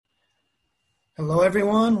Hello,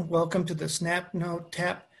 everyone. Welcome to the Snap Note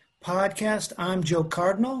Tap podcast. I'm Joe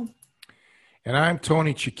Cardinal. And I'm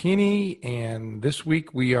Tony Cicchini, and this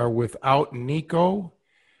week we are without Nico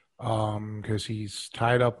because he's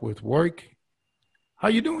tied up with work. How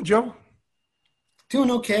you doing, Joe? Doing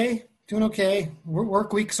okay. Doing okay.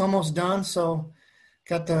 Work week's almost done, so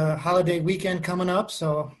got the holiday weekend coming up,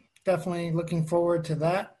 so definitely looking forward to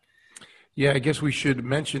that. Yeah, I guess we should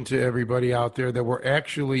mention to everybody out there that we're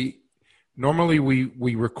actually normally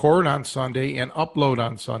we record on Sunday and upload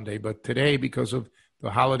on Sunday, but today because of the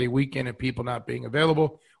holiday weekend and people not being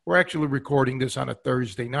available, we're actually recording this on a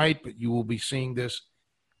Thursday night, but you will be seeing this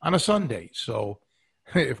on a Sunday. So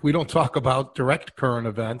if we don't talk about direct current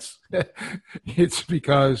events, it's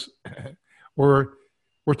because we're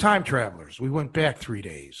we're time travelers. We went back 3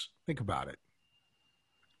 days. Think about it.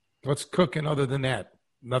 What's cooking other than that?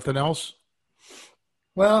 Nothing else?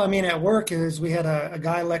 Well, I mean, at work is we had a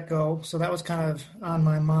guy let go, so that was kind of on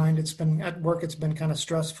my mind. It's been at work, it's been kind of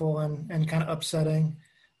stressful and kind of upsetting.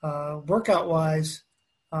 Workout wise,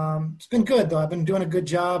 it's been good though. I've been doing a good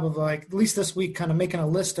job of like at least this week, kind of making a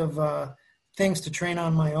list of things to train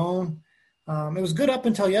on my own. It was good up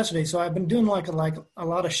until yesterday, so I've been doing like a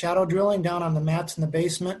lot of shadow drilling down on the mats in the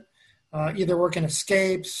basement, either working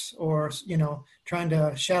escapes or trying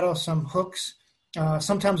to shadow some hooks.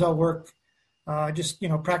 Sometimes I'll work just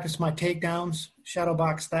practice my takedowns, shadow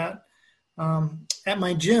box that. At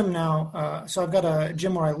my gym now, so I've got a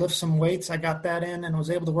gym where I lift some weights. I got that in and was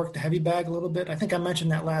able to work the heavy bag a little bit. I think I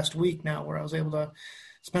mentioned that last week now, where I was able to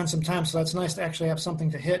spend some time. So that's nice to actually have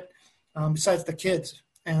something to hit besides the kids.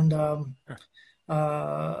 And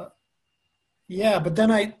uh, yeah, but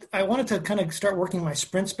then I wanted to kind of start working my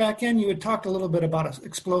sprints back in. You had talked a little bit about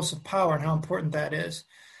explosive power and how important that is.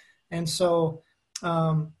 And so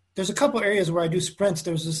there's a couple areas where I do sprints.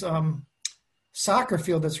 There's this soccer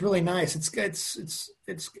field that's really nice. It's got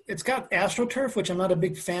AstroTurf, which I'm not a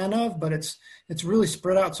big fan of, but it's really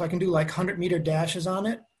spread out, so I can do like 100-meter dashes on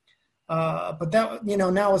it. But that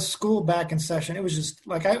now with school back in session, it was just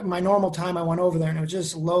like my normal time. I went over there and it was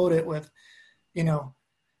just loaded with you know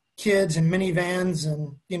kids and minivans,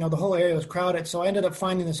 and the whole area was crowded. So I ended up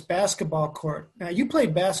finding this basketball court. Now you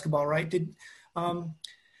played basketball, right? Did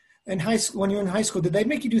in high school, when you were in high school, did they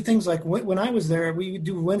make you do things like when I was there, we would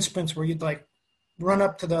do wind sprints where you'd like run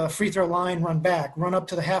up to the free throw line, run back, run up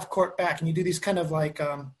to the half court back, and you do these kind of like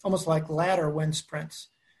almost like ladder wind sprints.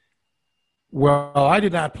 Well, I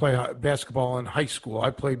did not play basketball in high school.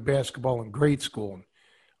 I played basketball in grade school.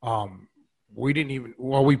 We didn't even,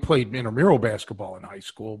 well, we played intramural basketball in high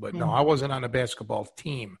school, but no, I wasn't on a basketball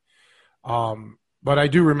team. But I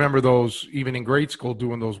do remember those, even in grade school,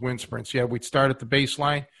 doing those wind sprints. Yeah, we'd start at the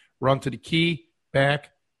baseline, run to the key,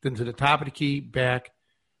 back, then to the top of the key, back,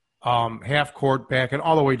 half court, back, and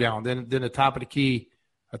all the way down. Then the top of the key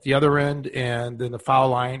at the other end, and then the foul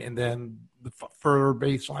line, and then the further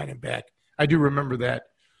baseline and back. I do remember that.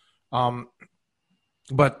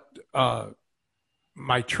 But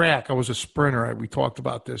my track, I was a sprinter. We talked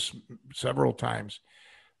about this several times.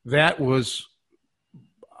 That was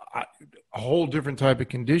a whole different type of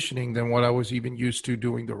conditioning than what I was even used to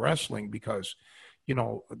doing the wrestling, because,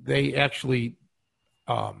 they actually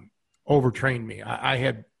overtrained me. I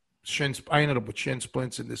ended up with shin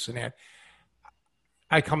splints and this and that.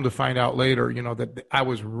 I come to find out later, that I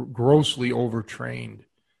was grossly overtrained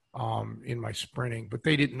in my sprinting, but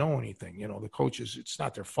they didn't know anything. The coaches, it's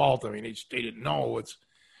not their fault. I mean, they didn't know.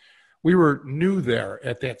 We were new there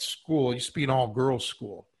at that school. It used to be an all-girls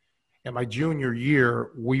school. And my junior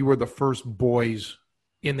year, we were the first boys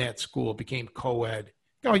in that school. It became co-ed.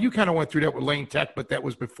 You kind of went through that with Lane Tech, but that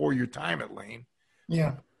was before your time at Lane.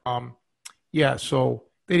 Yeah. Yeah, so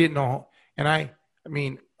they didn't know. And I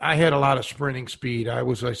mean, I had a lot of sprinting speed. I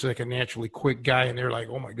was like a naturally quick guy, and they're like,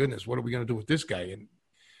 oh, my goodness, what are we going to do with this guy?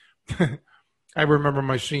 And I remember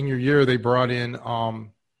my senior year, they brought in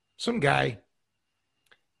some guy.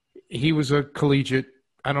 He was a collegiate.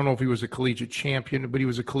 I don't know if he was a collegiate champion, but he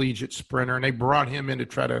was a collegiate sprinter, and they brought him in to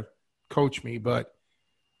try to coach me. But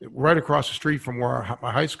right across the street from where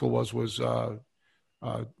my high school was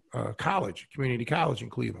college, community college in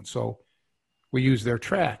Cleveland. So we used their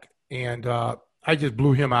track, and I just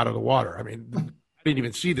blew him out of the water. I mean, I didn't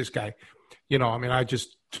even see this guy. I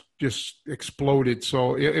just exploded.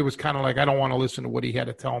 So it was kind of like, I don't want to listen to what he had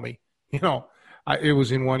to tell me. It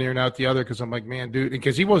was in one ear and out the other, because I'm like, man, dude,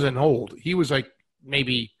 because he wasn't old. He was like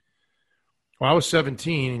maybe, I was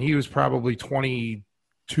 17 and he was probably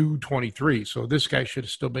 22, 23. So this guy should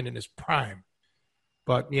have still been in his prime.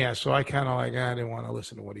 But yeah, so I kind of like, I didn't want to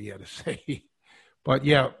listen to what he had to say. But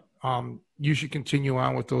yeah, you should continue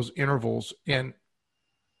on with those intervals. And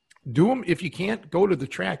Do them if you can't go to the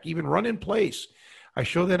track. Even run in place. I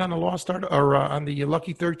show that on the Lost Art or on the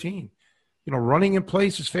Lucky 13. Running in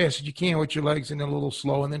place as fast as you can with your legs and then a little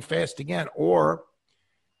slow and then fast again. Or,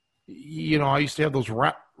 I used to have those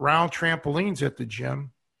round trampolines at the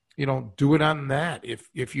gym. Do it on that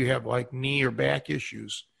if you have like knee or back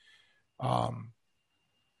issues.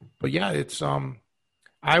 But yeah, it's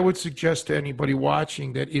I would suggest to anybody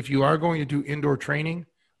watching that if you are going to do indoor training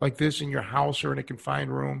like this in your house or in a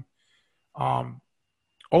confined room,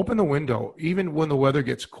 open the window. Even when the weather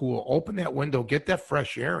gets cool, open that window, get that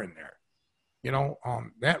fresh air in there.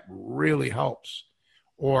 That really helps.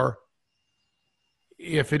 Or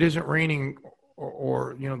if it isn't raining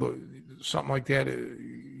or something like that,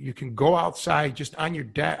 you can go outside just on your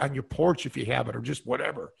on your porch if you have it, or just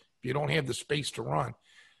whatever. If you don't have the space to run,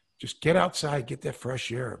 just get outside, get that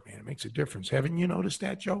fresh air, man. It makes a difference. Haven't you noticed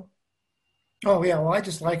that, Joe? Oh yeah, well, I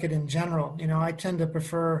just like it in general. I tend to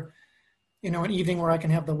prefer, an evening where I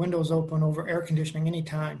can have the windows open over air conditioning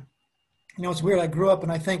anytime. It's weird. I grew up,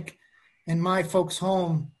 and I think in my folks'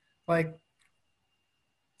 home, like,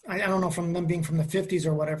 I don't know, from them being from the 50s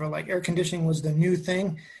or whatever, like air conditioning was the new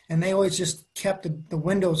thing, and they always just kept the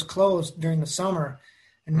windows closed during the summer.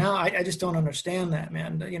 And now I just don't understand that,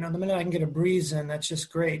 man. The minute I can get a breeze in, that's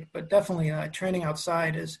just great. But definitely training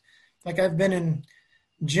outside is, like, I've been in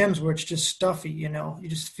gyms where it's just stuffy, you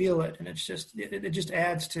just feel it, and it's just, it just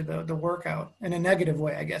adds to the workout in a negative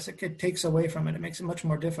way, I guess. It takes away from it. It makes it much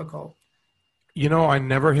more difficult. I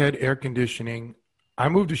never had air conditioning. I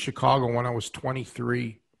moved to Chicago when I was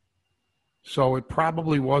 23. So it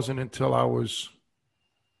probably wasn't until I was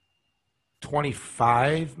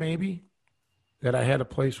 25, maybe, that I had a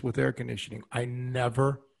place with air conditioning. I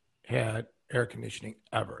never had air conditioning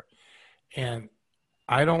ever. And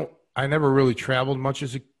I never really traveled much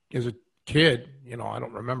as a kid. I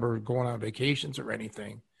don't remember going on vacations or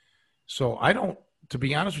anything. So to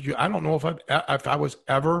be honest with you, I don't know if I was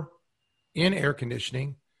ever in air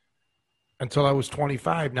conditioning until I was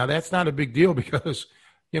 25. Now that's not a big deal because,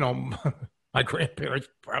 my grandparents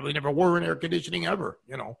probably never were in air conditioning ever.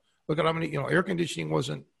 Look at how many, air conditioning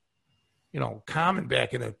wasn't, common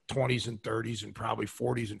back in the 20s and 30s and probably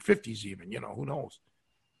 40s and 50s even, who knows.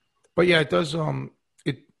 But yeah, it does,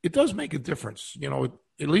 it does make a difference,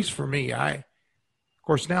 at least for me. Of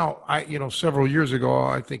course, now several years ago,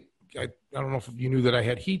 I think, I don't know if you knew that I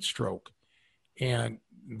had heat stroke, and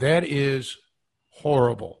that is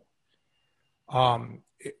horrible.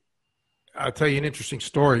 I'll tell you an interesting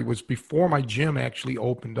story. It was before my gym actually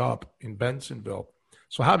opened up in Bensonville.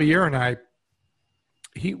 So Javier and I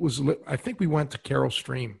think we went to Carol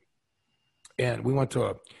Stream, and we went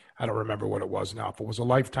to I don't remember what it was now, if it was a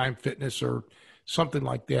Lifetime Fitness or something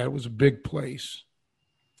like that. It was a big place.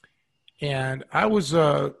 And I was,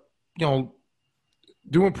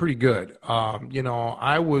 doing pretty good.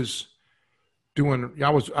 I would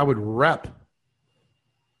rep,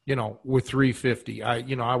 with 350.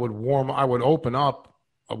 I would open up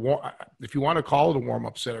if you want to call it a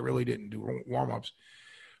warm-up set. I really didn't do warm-ups,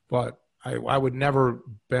 but I would never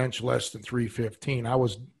bench less than 315. I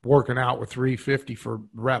was working out with 350 for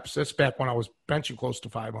reps. That's back when I was benching close to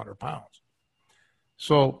 500 pounds.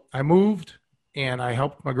 So I moved, and I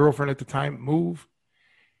helped my girlfriend at the time move.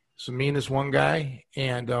 So me and this one guy,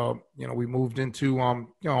 and we moved into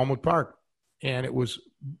Elmwood Park, and it was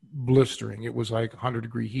blistering. It was like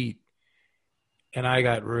 100-degree heat, and I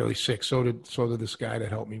got really sick. So did this guy that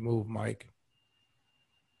helped me move, Mike.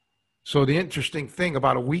 So the interesting thing,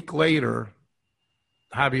 about a week later,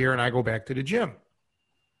 Javier and I go back to the gym.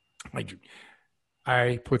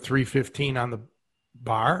 I put 315 on the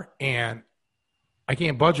bar, and I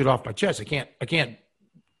can't budge it off my chest. I can't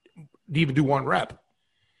even do one rep.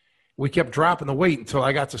 We kept dropping the weight until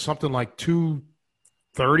I got to something like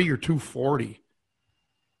 230 or 240.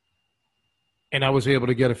 And I was able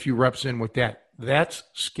to get a few reps in with that. That's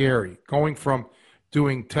scary. Going from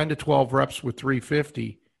doing 10 to 12 reps with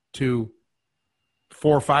 350 to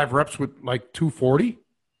 4 or 5 reps with like 240.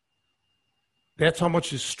 That's how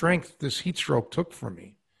much strength this heat stroke took from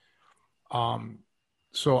me.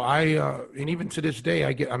 So and even to this day,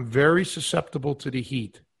 I'm very susceptible to the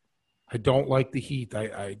heat. I don't like the heat.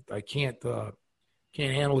 I can't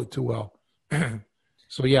handle it too well.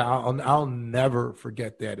 So yeah, I'll never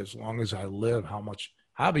forget that as long as I live. How much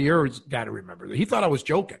Javier's got to remember that. He thought I was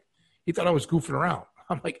joking. He thought I was goofing around.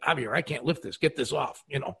 I'm like, Javier, I can't lift this. Get this off.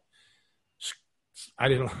 I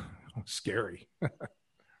didn't. Scary. Do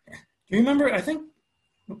you remember? I think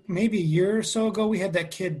maybe a year or so ago we had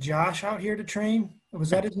that kid Josh out here to train. Was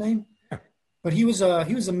that his name? But he was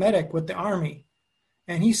a medic with the Army.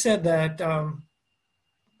 And he said that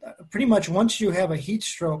pretty much once you have a heat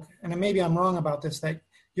stroke, and maybe I'm wrong about this, that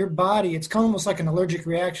your body, it's almost like an allergic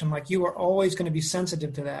reaction. Like you are always going to be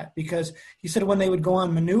sensitive to that, because he said when they would go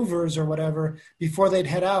on maneuvers or whatever, before they'd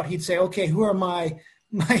head out, he'd say, okay, who are my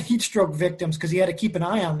heat stroke victims? Because he had to keep an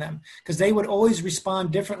eye on them, because they would always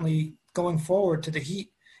respond differently going forward to the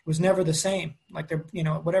heat. It was never the same. Like they're,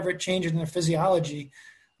 whatever it changes in their physiology,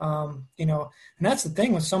 and that's the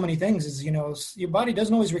thing with so many things is, your body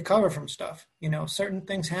doesn't always recover from stuff. Certain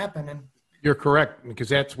things happen. And you're correct, because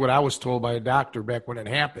that's what I was told by a doctor back when it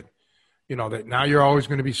happened. That now you're always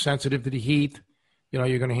going to be sensitive to the heat.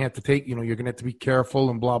 You're going to have to take, you're going to have to be careful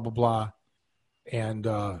and blah, blah, blah. And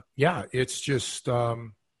it's just,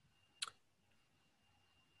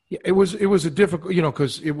 it was a difficult,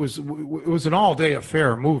 because it was an all day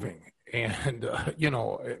affair moving. And,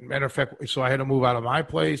 matter of fact, so I had to move out of my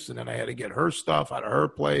place, and then I had to get her stuff out of her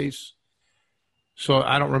place. So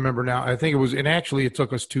I don't remember now. I think it was, and actually it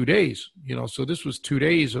took us 2 days, so this was 2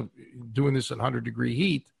 days of doing this in 100-degree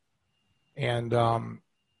heat. And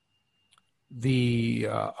the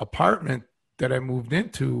apartment that I moved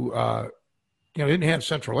into, didn't have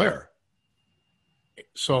central air.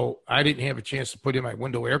 So I didn't have a chance to put in my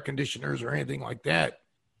window air conditioners or anything like that.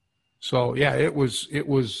 So, yeah, it was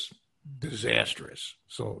disastrous.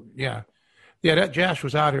 So, yeah, that Josh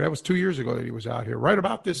was out here. That was 2 years ago that he was out here. Right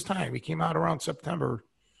about this time. He came out around September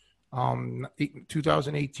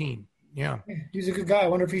 2018. Yeah. He's a good guy. I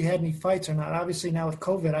wonder if he had any fights or not. Obviously, now with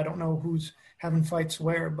COVID, I don't know who's having fights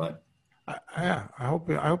where, but. I hope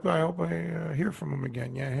I hear from him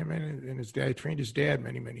again. Yeah, him and his dad. I trained his dad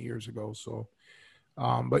many, many years ago. So,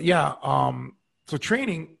 so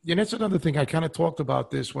training, and that's another thing. I kind of talked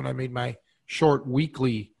about this when I made my short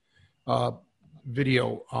weekly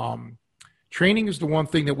video. Training is the one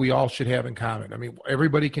thing that we all should have in common. I mean,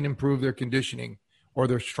 everybody can improve their conditioning or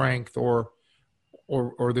their strength or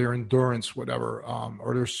their endurance, whatever,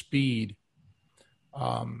 or their speed.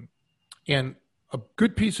 And a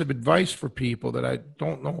good piece of advice for people that I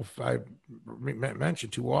don't know if I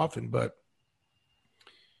mentioned too often, but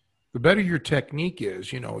the better your technique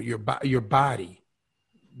is, your body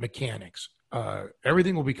mechanics,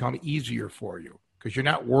 everything will become easier for you because you're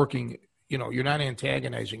not working, you're not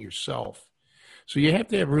antagonizing yourself. So you have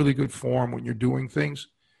to have really good form when you're doing things,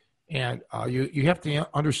 and you have to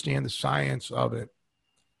understand the science of it.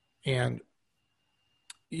 And,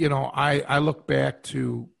 I look back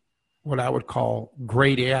to what I would call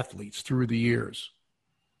great athletes through the years.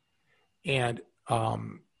 And,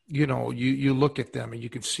 you look at them and you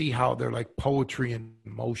can see how they're like poetry in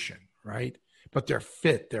motion, right? But they're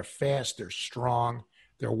fit, they're fast, they're strong,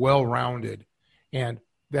 they're well-rounded. And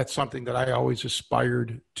that's something that I always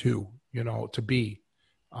aspired to, to be.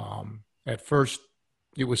 At first,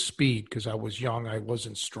 it was speed because I was young. I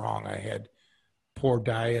wasn't strong. I had poor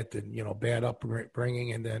diet and, bad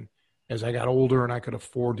upbringing. And then as I got older and I could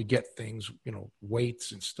afford to get things,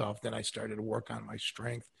 weights and stuff, then I started to work on my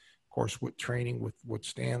strength. Of course, with training with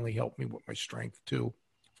Stanley helped me with my strength too.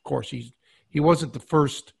 Of course, he wasn't the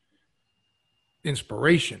first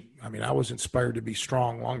inspiration. I mean, I was inspired to be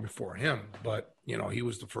strong long before him, but, he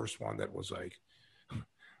was the first one that was like,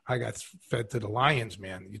 I got fed to the lions,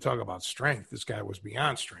 man. You talk about strength. This guy was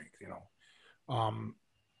beyond strength,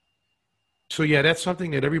 So, yeah, that's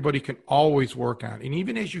something that everybody can always work on. And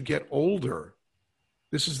even as you get older,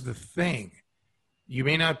 this is the thing. You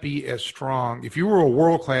may not be as strong. If you were a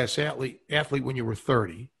world-class athlete when you were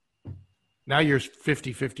 30, now you're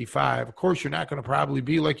 50, 55. Of course, you're not going to probably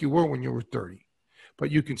be like you were when you were 30.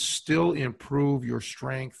 But you can still improve your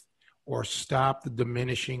strength or stop the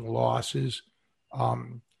diminishing losses.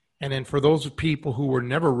 And then for those people who were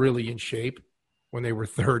never really in shape when they were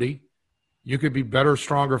 30, you could be better,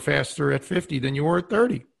 stronger, faster at 50 than you were at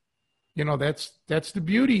 30. That's the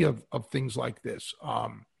beauty of things like this.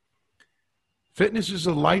 Fitness is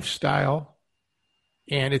a lifestyle,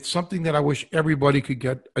 and it's something that I wish everybody could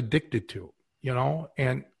get addicted to,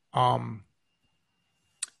 and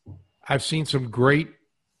I've seen some great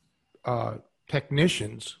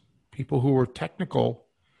technicians, people who were technical,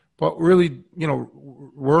 but really,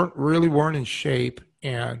 weren't in shape,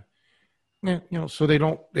 and so they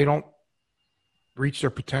don't reach their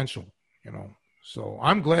potential, So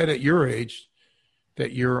I'm glad at your age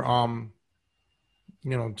that you're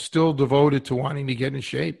still devoted to wanting to get in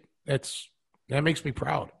shape. That makes me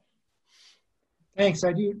proud. Thanks.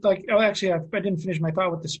 I do actually, I didn't finish my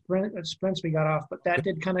thought with the sprints we got off, but that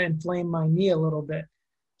did kind of inflame my knee a little bit.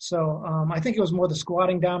 So I think it was more the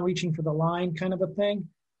squatting down, reaching for the line kind of a thing.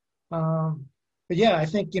 But yeah, I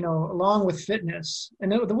think, along with fitness,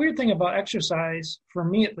 and the weird thing about exercise, for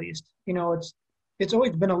me at least, it's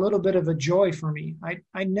always been a little bit of a joy for me.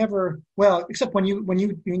 I never, well, except when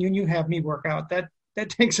you have me work out, that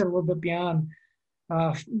takes it a little bit beyond.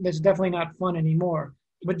 That's definitely not fun anymore.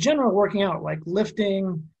 But general working out, like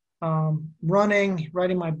lifting, running,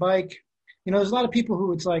 riding my bike, there's a lot of people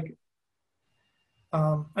who it's like,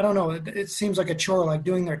 I don't know, it seems like a chore, like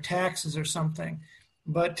doing their taxes or something.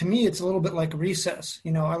 But to me, it's a little bit like recess.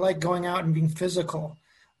 I like going out and being physical,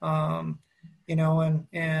 and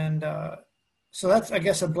so that's, I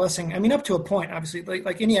guess, a blessing. I mean, up to a point, obviously,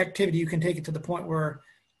 like any activity, you can take it to the point where,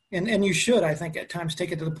 and you should, I think, at times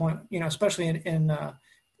take it to the point, especially in our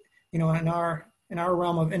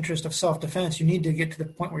realm of interest of self-defense, you need to get to the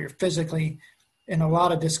point where you're physically in a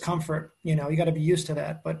lot of discomfort. You got to be used to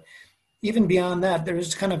that. But even beyond that, there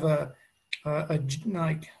is kind of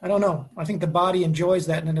like, I don't know. I think the body enjoys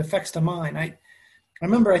that, and it affects the mind. I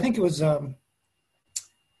remember, I think it was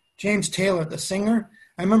James Taylor, the singer.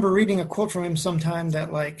 I remember reading a quote from him sometime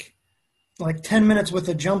that like 10 minutes with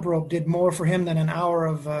a jump rope did more for him than an hour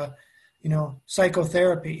of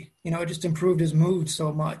psychotherapy. It just improved his mood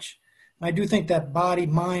so much. And I do think that body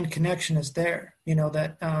mind connection is there.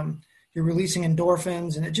 That you're releasing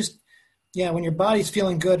endorphins, and it just, yeah, when your body's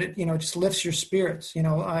feeling good, it just lifts your spirits.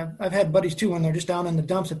 I've had buddies too, when they're just down in the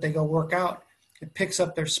dumps, if they go work out, it picks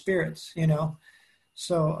up their spirits.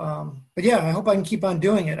 So, but yeah, I hope I can keep on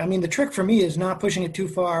doing it. I mean, the trick for me is not pushing it too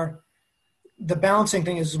far. The balancing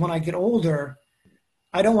thing is when I get older,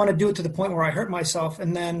 I don't want to do it to the point where I hurt myself,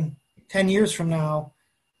 and then 10 years from now,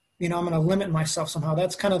 I'm going to limit myself somehow.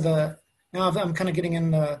 That's kind of now I'm kind of getting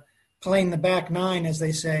in the playing the back nine, as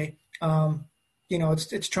they say.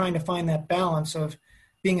 It's trying to find that balance of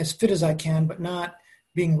being as fit as I can, but not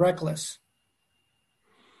being reckless.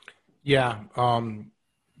 Yeah.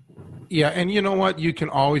 Yeah. And you know what? You can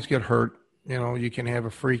always get hurt. You can have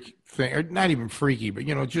a freak thing, or not even freaky, but,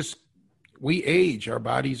 just we age, our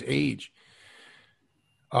bodies age.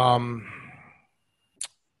 If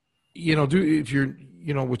you're,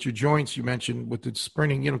 with your joints, you mentioned with the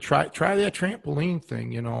sprinting, try that trampoline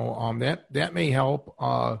thing, that may help.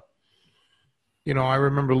 I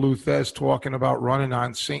remember Lou Thez talking about running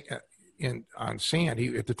on sand.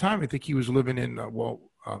 At the time, I think he was living in what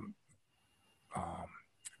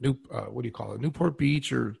do you call it? Newport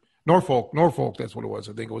Beach or Norfolk. That's what it was.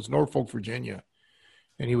 I think it was Norfolk, Virginia.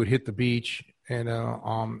 And he would hit the beach. And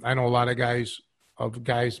I know a lot of guys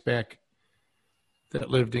back that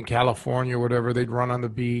lived in California or whatever. They'd run on the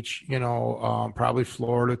beach, probably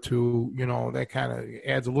Florida too. That kind of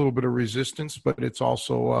adds a little bit of resistance, but it's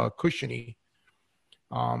also cushiony.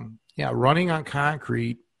 Running on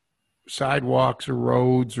concrete, sidewalks or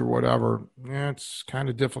roads or whatever, it's kind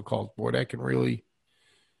of difficult. Boy, that can really,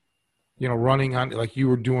 running on like you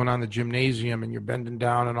were doing on the gymnasium and you're bending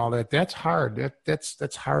down and all that. That's hard.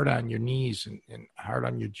 That's hard on your knees and hard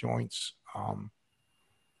on your joints.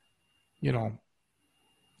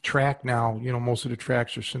 Track now, most of the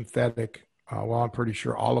tracks are synthetic. Well, I'm pretty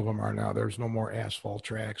sure all of them are now. There's no more asphalt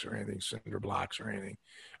tracks or anything, cinder blocks or anything,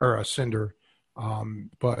 or a cinder.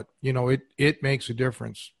 But it makes a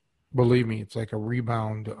difference. Believe me, it's like a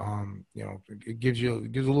rebound. It gives a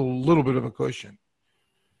little bit of a cushion.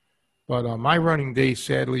 But my running days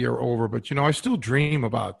sadly are over. But I still dream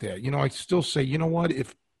about that. I still say, what,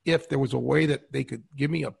 if there was a way that they could give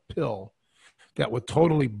me a pill that would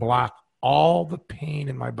totally block all the pain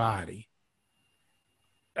in my body,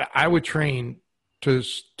 I would train to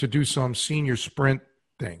do some senior sprint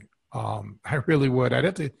thing. I really would. I'd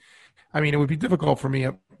have to. I mean, it would be difficult for me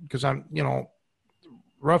because I'm,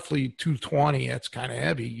 roughly 220. That's kind of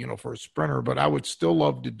heavy, for a sprinter, but I would still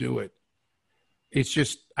love to do it. It's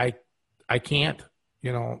just, I can't,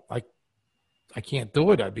 I can't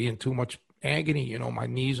do it. I'd be in too much agony, my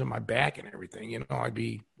knees and my back and everything, I'd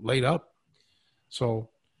be laid up. So,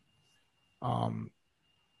 but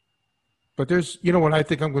there's, what I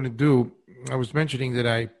think I'm going to do. I was mentioning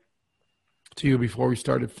that to you before we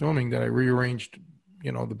started filming that I rearranged,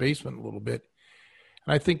 the basement a little bit.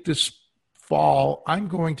 And I think this fall, I'm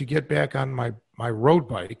going to get back on my road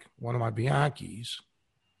bike, one of my Bianchis.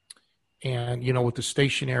 And, with the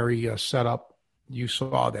stationary setup, you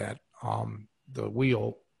saw that, the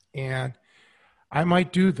wheel. And I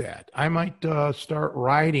might do that. I might start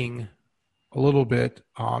riding a little bit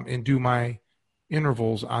and do my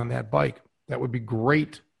intervals on that bike. That would be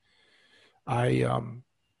great. I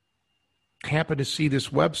happened to see this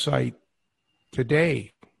website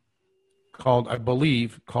today it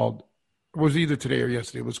was either today or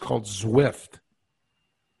yesterday. It was called Zwift.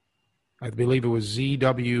 I believe it was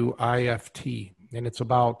ZWIFT. And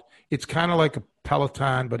it's kind of like a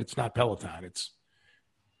Peloton, but it's not Peloton. It's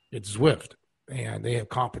Zwift. and they have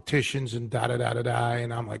competitions and da da da da da.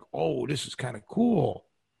 And I'm like, oh, this is kind of cool.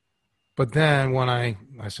 But then when I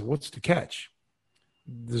said, what's the catch?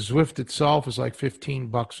 The Zwift itself is like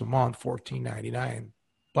 $15 a month, $14.99,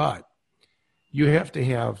 but you have to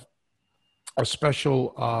have a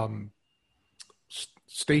special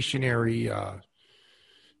stationary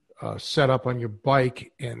setup on your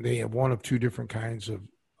bike, and they have one of two different kinds of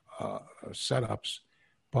setups.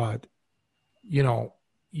 But you're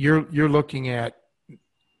looking at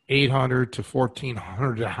 $800 to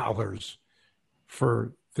 $1,400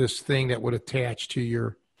 for this thing that would attach to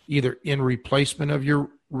your, either in replacement of your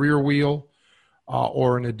rear wheel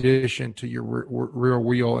or in addition to your rear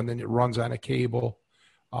wheel, and then it runs on a cable,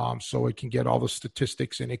 so it can get all the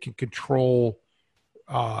statistics and it can control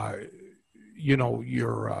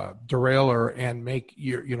your derailleur and make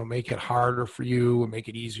it harder for you and make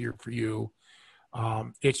it easier for you.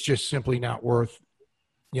 It's just simply not worth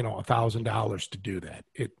 $1,000 to do that.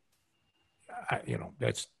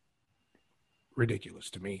 That's ridiculous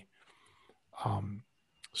to me.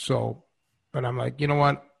 But I'm like, you know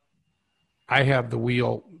what? I have the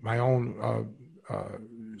wheel, my own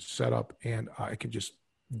setup, and I can just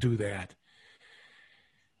do that.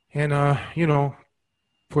 And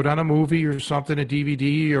put on a movie or something, a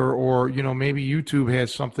DVD, or maybe YouTube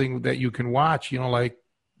has something that you can watch, like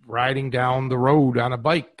riding down the road on a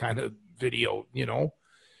bike kind of video,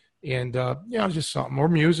 and just something, or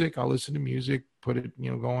music. I'll listen to music, put it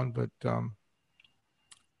going. But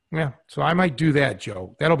so I might do that,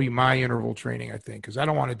 Joe. That'll be my interval training, I think, because I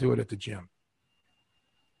don't want to do it at the gym.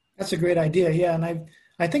 That's a great idea. Yeah, and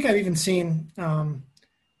I think I've even seen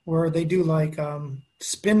where they do like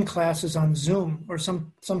spin classes on Zoom or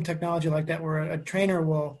some technology like that, where a trainer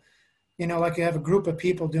will, like you have a group of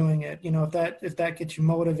people doing it. If that gets you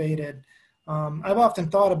motivated. I've often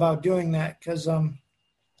thought about doing that because I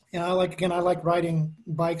like riding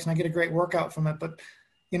bikes and I get a great workout from it. But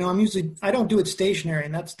I don't do it stationary,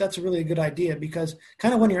 and that's a really good idea, because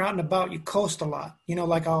kind of when you're out and about, you coast a lot.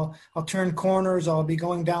 Like I'll turn corners, I'll be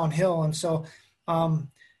going downhill, and so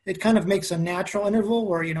it kind of makes a natural interval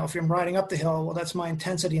where if I'm riding up the hill, well, that's my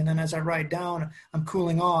intensity, and then as I ride down, I'm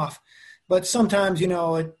cooling off. But sometimes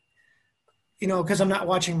because I'm not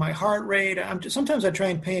watching my heart rate, sometimes I try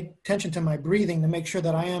and pay attention to my breathing to make sure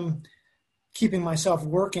that I am keeping myself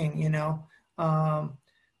working.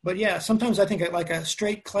 But yeah, sometimes I think like a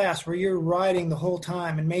straight class where you're riding the whole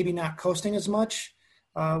time and maybe not coasting as much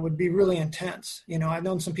would be really intense. I've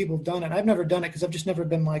known some people have done it. I've never done it because I've just never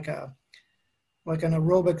been like an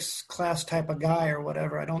aerobics class type of guy or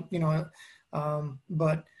whatever. I don't,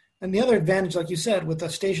 and the other advantage, like you said, with a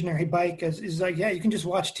stationary bike is like, yeah, you can just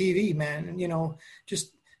watch TV, man. And,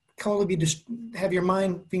 just totally have your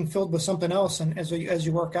mind being filled with something else. And as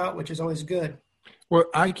you work out, which is always good. Well,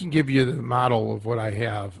 I can give you the model of what I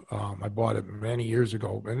have. I bought it many years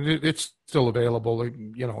ago, and it's still available.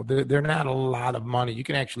 They're not a lot of money. You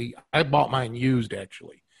can I bought mine used,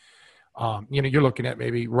 actually. You're looking at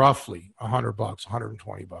maybe roughly $100,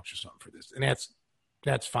 $120 or something for this. And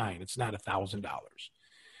that's fine. It's not $1,000.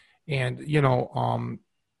 And,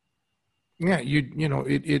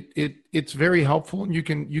 it's very helpful, and you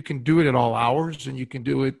can do it at all hours, and you can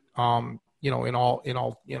do it, in all,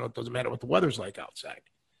 it doesn't matter what the weather's like outside.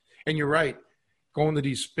 And you're right, going to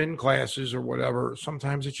these spin classes or whatever,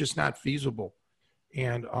 sometimes it's just not feasible.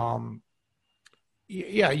 And,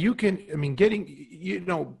 you can,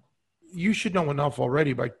 you should know enough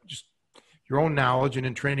already by just your own knowledge and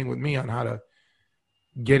in training with me on how to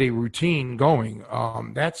get a routine going.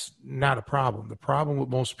 That's not a problem. The problem with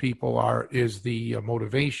most people is the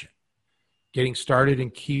motivation, getting started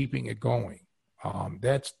and keeping it going.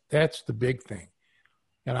 That's the big thing.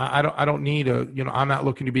 And I don't need I'm not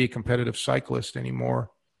looking to be a competitive cyclist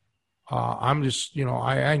anymore. I'm just,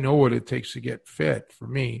 I know what it takes to get fit for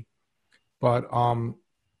me, but,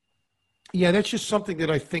 that's just something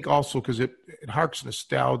that I think also, because it harks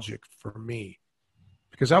nostalgic for me,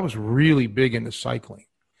 because I was really big into cycling.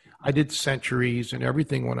 I did centuries and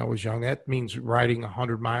everything when I was young. That means riding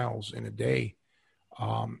 100 miles in a day.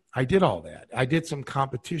 I did all that. I did some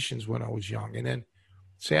competitions when I was young. And then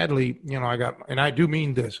sadly, and I do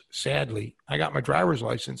mean this, sadly, I got my driver's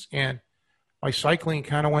license and my cycling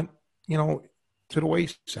kind of went, to the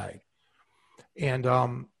wayside. And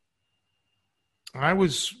I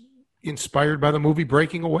was inspired by the movie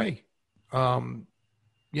Breaking Away.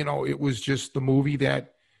 It was just the movie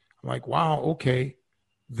that I'm like, wow, okay,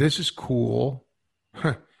 this is cool.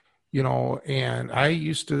 And I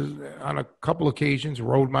used to, on a couple occasions,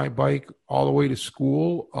 rode my bike all the way to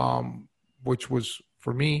school, which was,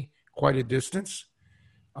 for me, quite a distance.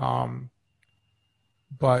 But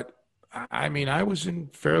I mean, I was in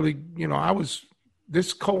fairly,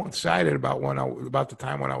 this coincided about the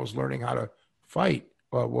time when I was learning how to fight,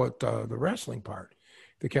 the wrestling part,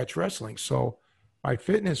 to catch wrestling. So my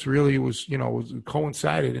fitness really was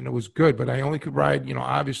coincided, and it was good, but I only could ride,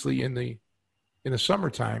 obviously in the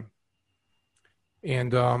summertime.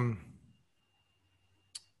 And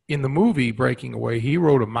in the movie Breaking Away, he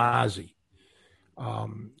rode a Mozzie.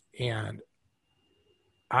 And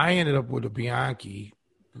I ended up with a Bianchi,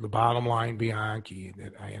 the bottom line Bianchi,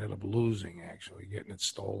 that I ended up losing, actually, getting it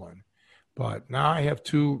stolen. But now I have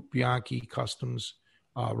two Bianchi Customs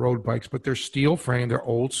road bikes, but they're steel frame. They're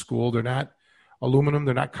old school. They're not aluminum.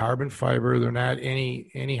 They're not carbon fiber. They're not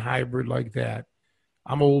any hybrid like that.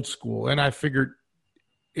 I'm old school. And I figured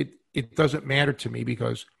it doesn't matter to me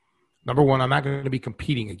because, number one, I'm not going to be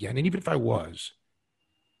competing again. And even if I was,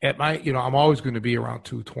 I'm always going to be around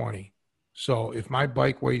 220. So if my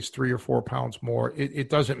bike weighs 3 or 4 pounds more, it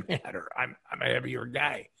doesn't matter. I'm a heavier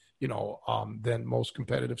guy, than most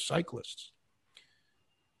competitive cyclists.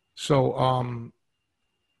 So,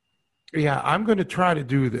 yeah, I'm going to try to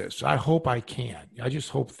do this. I hope I can. I just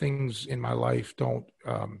hope things in my life don't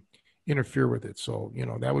interfere with it. So,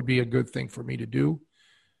 that would be a good thing for me to do.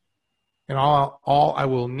 And all I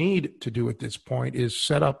will need to do at this point is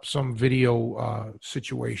set up some video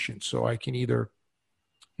situation so I can either,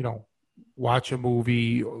 watch a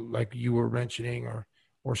movie like you were mentioning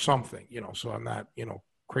or something, so I'm not,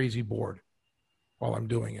 crazy bored while I'm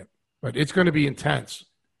doing it. But it's going to be intense.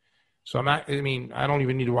 So I don't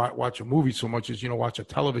even need to watch a movie so much as, watch a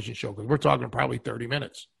television show, because we're talking probably 30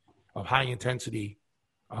 minutes of high intensity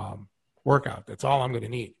workout. That's all I'm going to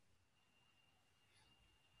need.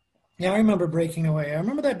 Yeah, I remember Breaking Away. I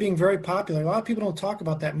remember that being very popular. A lot of people don't talk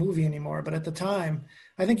about that movie anymore, but at the time,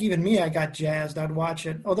 I think even me, I got jazzed. I'd watch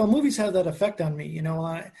it. Although movies have that effect on me,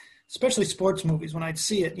 especially sports movies. When I'd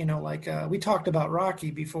see it, we talked about Rocky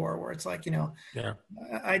before, where it's like, yeah,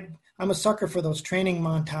 I'm a sucker for those training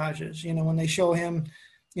montages. When they show him,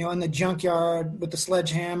 in the junkyard with the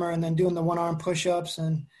sledgehammer and then doing the one-arm push-ups,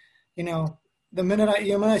 and the minute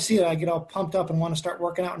when I see it, I get all pumped up and want to start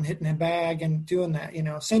working out and hitting a bag and doing that.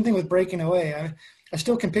 Same thing with Breaking Away. I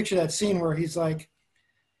still can picture that scene where he's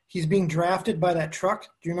being drafted by that truck.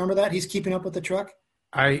 Do you remember that? He's keeping up with the truck.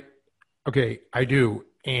 I do,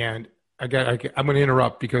 and I'm going to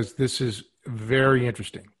interrupt because this is very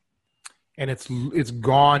interesting, and it's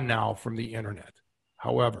gone now from the internet.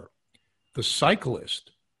 However, the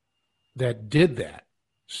cyclist that did that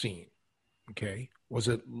scene, was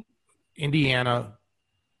it Indiana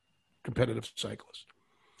competitive cyclist?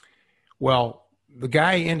 Well, the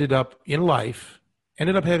guy ended up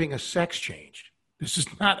having a sex change. This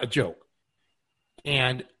is not a joke.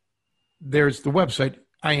 And there's the website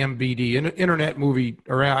IMBD, Internet Movie,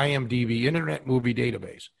 or IMDb, Internet Movie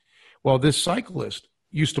Database. Well, this cyclist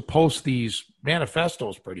used to post these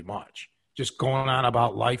manifestos pretty much, just going on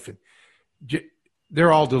about life. And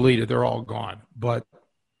they're all deleted. They're all gone. But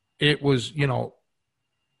it was,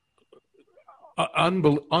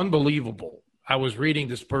 unbelievable. I was reading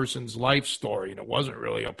this person's life story, and it wasn't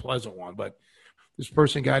really a pleasant one, but this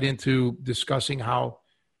person got into discussing how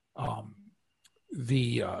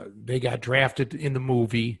they got drafted in the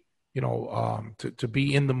movie, to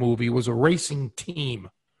be in the movie. It was a racing team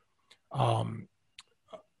of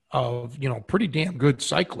pretty damn good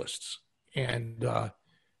cyclists, and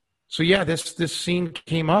so yeah, this scene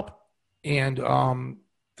came up, and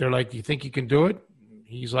they're like, "Do you think you can do it?"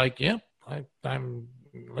 He's like, "Yeah,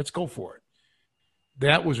 let's go for it."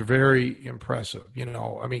 That was very impressive,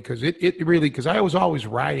 because it really, because I was always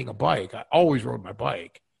riding a bike. I always rode my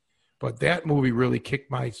bike. But that movie really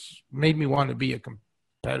made me want to be a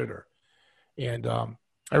competitor. And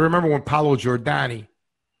I remember when Paolo Giordani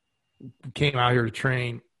came out here to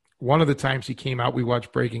train, one of the times he came out, we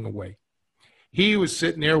watched Breaking Away. He was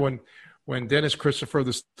sitting there when Dennis Christopher,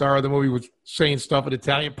 the star of the movie, was saying stuff in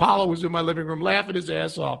Italian. Paolo was in my living room laughing his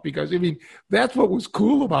ass off because, that's what was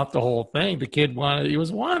cool about the whole thing. The kid he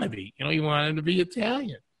was wannabe. He wanted to be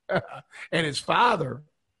Italian. And his father,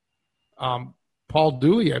 Paul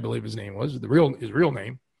Dooley, I believe his name was, his real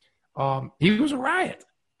name, he was a riot.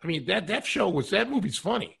 That movie's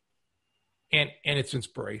funny. And it's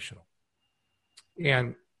inspirational.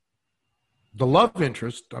 And the love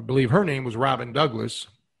interest, I believe her name was Robin Douglas.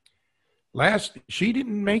 She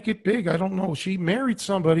didn't make it big. I don't know. She married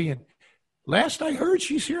somebody, and last I heard,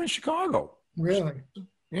 she's here in Chicago. Really?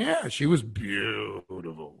 Yeah, she was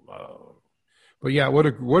beautiful. But yeah, what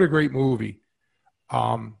a great movie.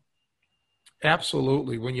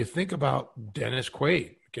 Absolutely. When you think about Dennis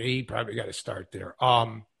Quaid, he probably got to start there.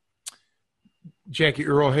 Jackie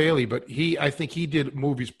Earl Haley, but I think he did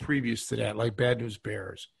movies previous to that, like Bad News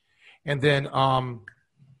Bears. And then,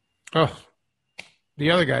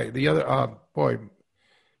 the other guy, boy,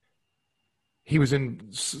 he was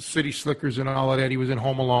in City Slickers and all of that. He was in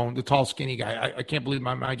Home Alone, the tall, skinny guy. I can't believe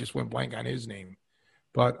my mind just went blank on his name.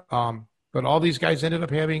 But all these guys ended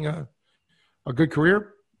up having a good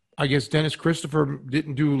career. I guess Dennis Christopher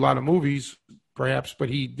didn't do a lot of movies, perhaps, but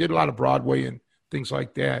he did a lot of Broadway and things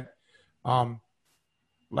like that.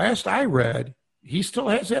 Last I read, he still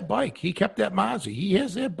has that bike. He kept that Mozzie. He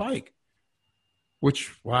has that bike.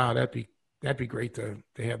 Which, wow, that'd be great to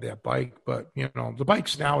have that bike. But, the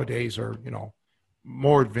bikes nowadays are,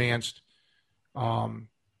 more advanced. My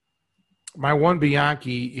one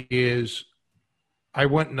Bianchi is, I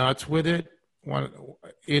went nuts with it.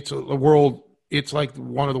 It's like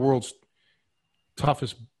one of the world's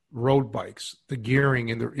toughest road bikes. The gearing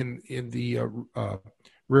in the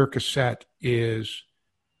rear cassette is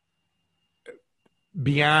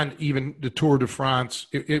beyond even the Tour de France.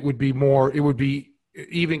 It would be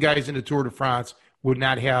even guys in the Tour de France would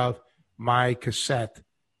not have my cassette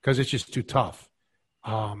because it's just too tough.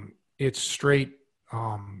 It's straight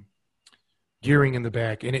gearing in the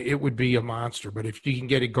back, and it would be a monster. But if you can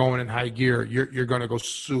get it going in high gear, you're going to go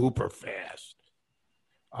super fast.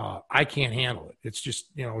 I can't handle it. It's just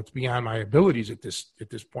it's beyond my abilities at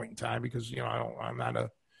this point in time because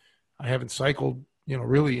I haven't cycled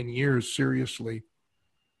really in years seriously.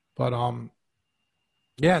 But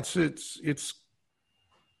yeah,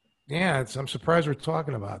 I'm surprised we're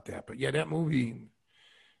talking about that. But yeah, that movie, I'm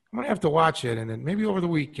gonna have to watch it, and then maybe over the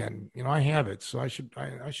weekend. I have it, so I should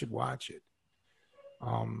watch it.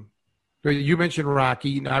 But you mentioned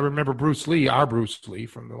Rocky, and I remember Bruce Lee, our Bruce Lee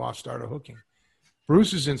from The Lost Art of Hooking.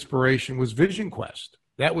 Bruce's inspiration was Vision Quest.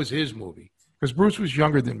 That was his movie because Bruce was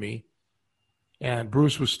younger than me, and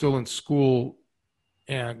Bruce was still in school,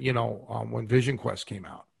 and when Vision Quest came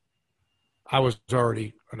out, I was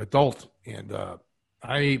already an adult, and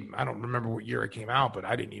I don't remember what year it came out, but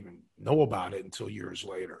I didn't even know about it until years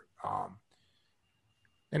later.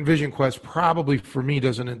 And Vision Quest probably for me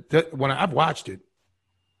when I've watched it,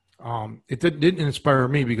 it didn't inspire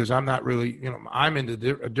me because I'm not really, I'm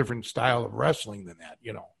into a different style of wrestling than that,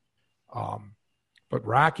 But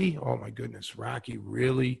Rocky, oh my goodness, Rocky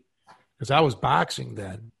really, because I was boxing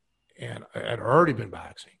then, and I had already been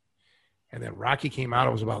boxing. And then Rocky came out,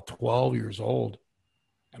 I was about 12 years old.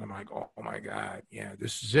 And I'm like, oh my God, yeah,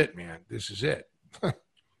 this is it, man. This is it.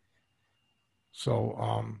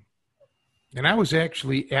 So, and I was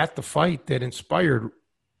actually at the fight that inspired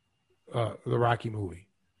the Rocky movie.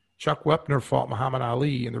 Chuck Wepner fought Muhammad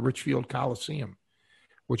Ali in the Richfield Coliseum,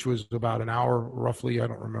 which was about an hour, roughly, I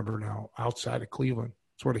don't remember now, outside of Cleveland.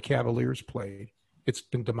 It's where the Cavaliers played. It's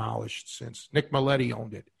been demolished since. Nick Maletti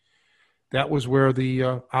owned it. That was where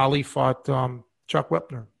the Ali fought Chuck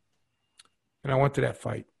Wepner. And I went to that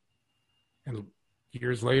fight. And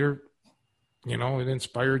years later, it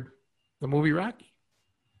inspired the movie Rocky.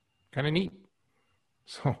 Kind of neat.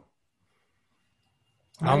 So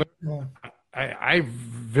I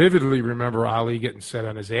vividly remember Ali getting set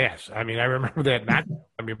on his ass. I mean, I remember that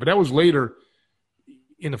but that was later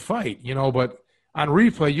in the fight, but on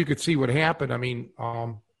replay, you could see what happened. I mean,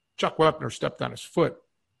 Chuck Wepner stepped on his foot.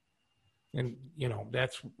 And,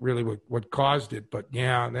 that's really what caused it. But,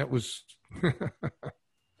 yeah, that was –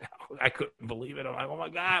 I couldn't believe it. I'm like, oh, my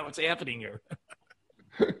God, what's happening here?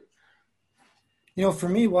 For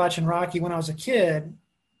me, watching Rocky when I was a kid,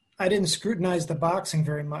 I didn't scrutinize the boxing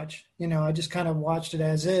very much. I just kind of watched it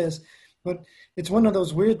as is. But it's one of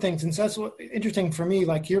those weird things. And so that's interesting for me,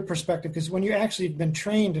 like your perspective, because when you actually have been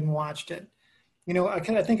trained and watched it, I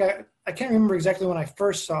can't remember exactly when I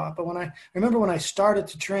first saw it, but I remember when I started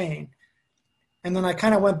to train – and then I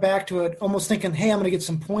kind of went back to it almost thinking, hey, I'm going to get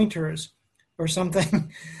some pointers or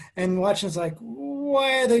something. And watching it's like,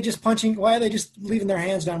 why are they just punching? Why are they just leaving their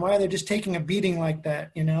hands down? Why are they just taking a beating like that?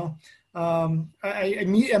 It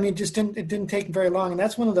didn't take very long. And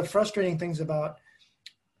that's one of the frustrating things about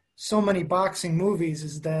so many boxing movies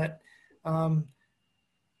is that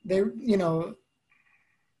they're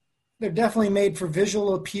definitely made for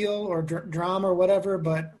visual appeal or drama or whatever,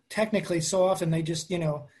 but technically so often they just,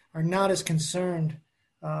 are not as concerned.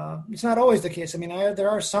 It's not always the case. I mean, there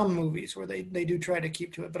are some movies where they do try to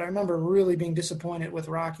keep to it, but I remember really being disappointed with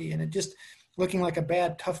Rocky and it just looking like a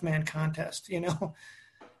bad tough man contest,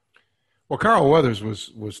 Well, Carl Weathers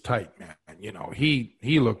was tight, man.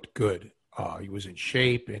 He looked good. He was in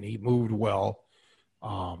shape and he moved well.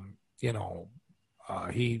 He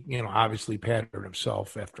obviously patterned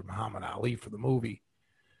himself after Muhammad Ali for the movie.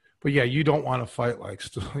 But yeah, you don't want to fight like,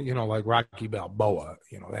 like Rocky Balboa.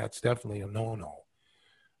 That's definitely a no-no.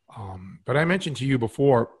 But I mentioned to you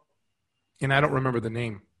before, and I don't remember the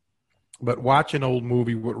name, but watch an old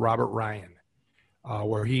movie with Robert Ryan,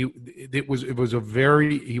 where he was a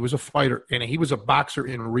fighter, and he was a boxer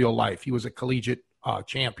in real life. He was a collegiate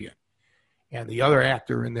champion, and the other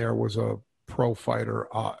actor in there was a pro fighter.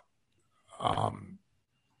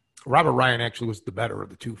 Robert Ryan actually was the better of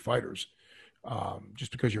the two fighters.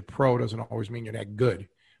 Just because you're pro doesn't always mean you're that good.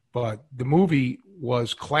 But the movie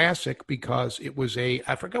was classic because it was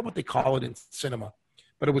I forgot what they call it in cinema,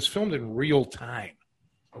 but it was filmed in real time.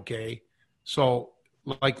 Okay. So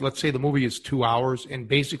like, let's say the movie is 2 hours, and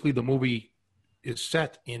basically the movie is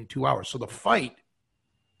set in 2 hours. So the fight,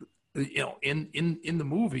 in the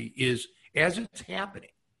movie is as it's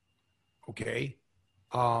happening. Okay.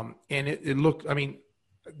 And it looked, I mean,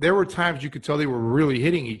 there were times you could tell they were really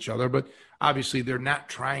hitting each other, but obviously they're not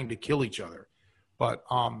trying to kill each other. But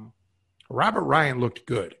Robert Ryan looked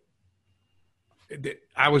good.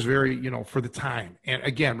 I was very, for the time. And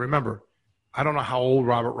again, remember, I don't know how old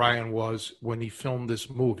Robert Ryan was when he filmed this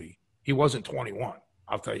movie. He wasn't 21.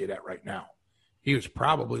 I'll tell you that right now. He was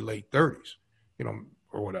probably late 30s,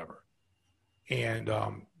 or whatever. And,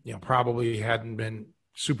 probably hadn't been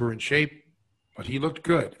super in shape, but he looked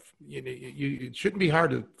good. It shouldn't be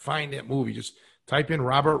hard to find that movie. Just type in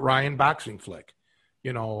Robert Ryan boxing flick,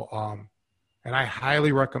 and I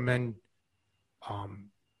highly recommend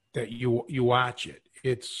that you watch it.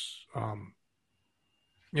 It's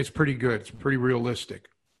pretty good. It's pretty realistic.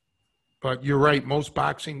 But you're right. Most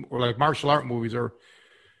boxing or like martial art movies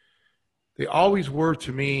they always were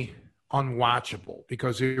to me unwatchable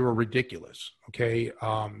because they were ridiculous. Okay.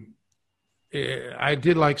 I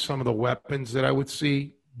did like some of the weapons that I would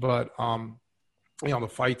see, but the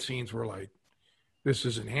fight scenes were like, this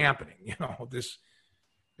isn't happening.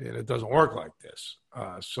 It doesn't work like this.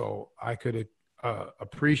 So I could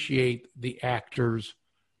appreciate the actors'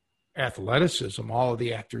 athleticism, all of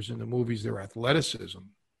the actors in the movies, their athleticism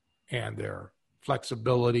and their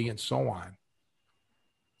flexibility and so on.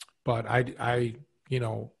 But I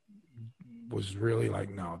was really like,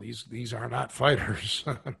 no, these are not fighters.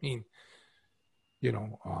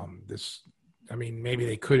 I mean, maybe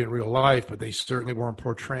they could in real life, but they certainly weren't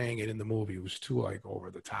portraying it in the movie. It was too like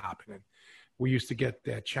over the top. And then we used to get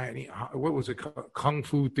that Chinese, what was it, Kung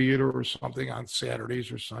Fu Theater or something on Saturdays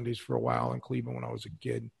or Sundays for a while in Cleveland when I was a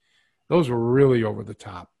kid. Those were really over the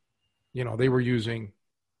top. They were using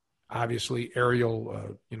obviously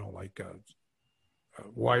aerial,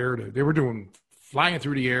 wired. They were doing flying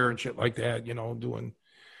through the air and shit like that. Doing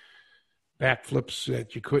backflips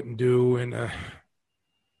that you couldn't do, and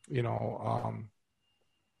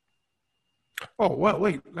Oh well,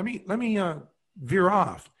 wait. Let me veer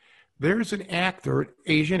off. There's an actor,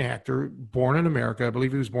 Asian actor, born in America. I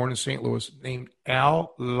believe he was born in St. Louis, named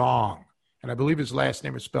Al Long, and I believe his last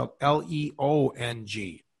name is spelled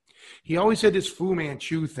Leong. He always had this Fu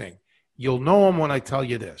Manchu thing. You'll know him when I tell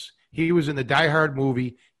you this. He was in the Die Hard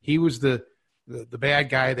movie. He was the bad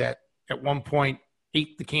guy that at one point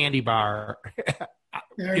ate the candy bar. Yeah,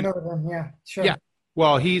 I remember him. Yeah, sure. Yeah.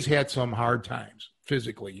 Well, he's had some hard times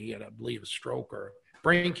physically. He had, I believe, a stroke or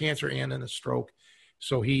brain cancer and then a stroke.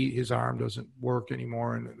 So his arm doesn't work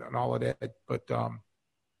anymore and all of that. But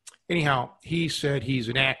anyhow, he said he's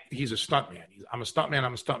a stuntman. I'm a stuntman.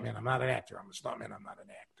 I'm a stuntman. I'm not an actor. I'm a stuntman. I'm not an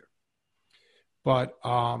actor. But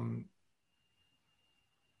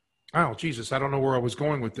Jesus, I don't know where I was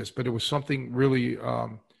going with this, but it was something really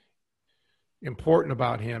important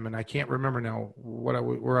about him, and I can't remember now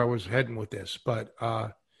where I was heading with this. But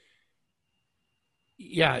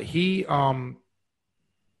yeah, he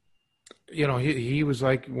he was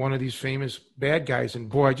like one of these famous bad guys, and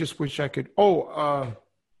boy, I just wish I could. Oh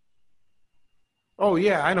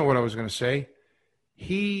yeah, I know what I was going to say.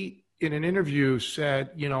 He in an interview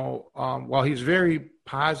said, while he's a very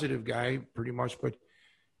positive guy, pretty much, but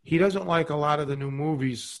he doesn't like a lot of the new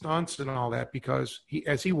movies, stunts and all that, because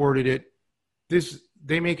as he worded it,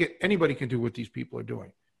 they make it anybody can do what these people are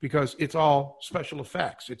doing because it's all special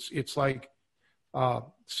effects. It's like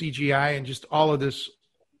CGI and just all of this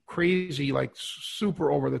crazy, like super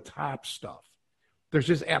over the top stuff. There's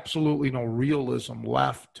just absolutely no realism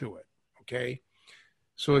left to it. Okay,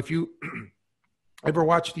 so if you ever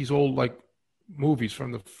watch these old like movies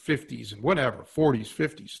from the 50s and whatever, 40s,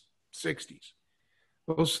 50s, 60s,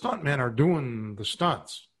 those stuntmen are doing the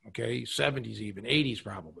stunts. Okay, 70s even, 80s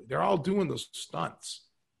probably. They're all doing those stunts.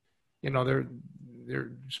 Their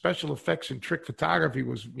special effects and trick photography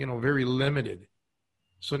was, very limited.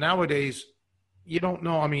 So nowadays, you don't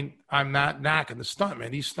know. I mean, I'm not knocking the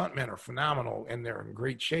stuntmen. These stuntmen are phenomenal and they're in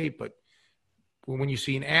great shape. But when you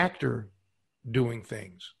see an actor doing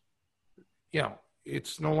things, you know,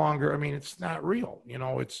 it's no longer. I mean, it's not real. You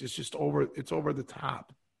know, it's just over. It's over the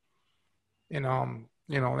top. And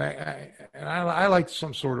you know, I like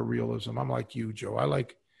some sort of realism. I'm like you, Joe. I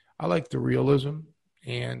like the realism,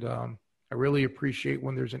 and I really appreciate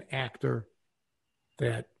when there's an actor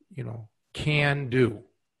that you know can do,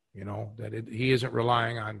 you know, that he isn't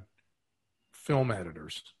relying on film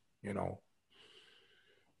editors, you know.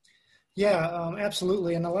 Yeah,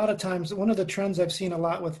 absolutely. And a lot of times, one of the trends I've seen a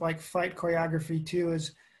lot with like fight choreography too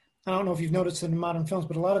is, I don't know if you've noticed it in modern films,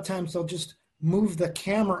 but a lot of times they'll just move the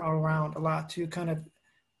camera around a lot to kind of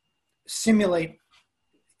simulate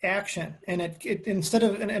action. And it instead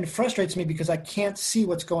of, and it frustrates me because I can't see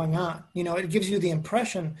what's going on. You know, it gives you the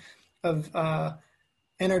impression of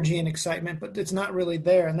energy and excitement, but it's not really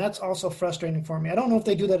there. And that's also frustrating for me. I don't know if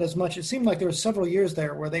they do that as much. It seemed like there were several years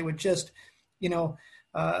there where they would just, you know,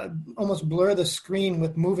 almost blur the screen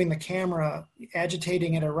with moving the camera,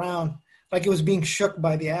 agitating it around like it was being shook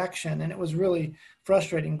by the action. And it was really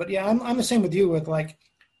frustrating. But yeah, I'm the same with you with like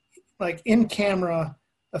in camera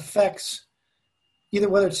effects, either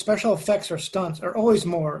whether it's special effects or stunts, are always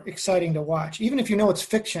more exciting to watch. Even if you know it's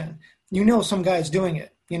fiction, you know some guy's doing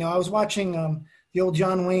it. You know, I was watching the old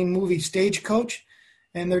John Wayne movie Stagecoach,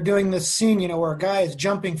 and they're doing this scene, you know, where a guy is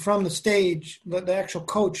jumping from the stage, the actual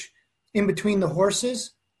coach, in between the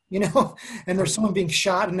horses, you know, and there's someone being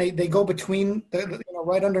shot, and they go between, you know,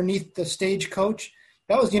 right underneath the stagecoach.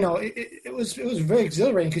 That was, you know, it was very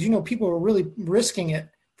exhilarating because, you know, people were really risking it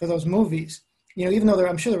for those movies. You know, even though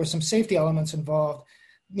I'm sure there were some safety elements involved,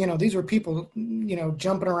 you know, these were people, you know,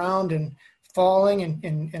 jumping around and falling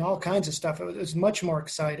and all kinds of stuff. It was much more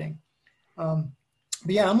exciting. But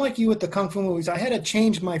yeah, I'm like you with the Kung Fu movies. I had to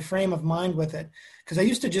change my frame of mind with it because I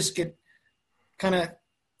used to just get kind of,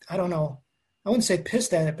 I don't know, I wouldn't say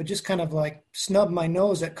pissed at it, but just kind of like snub my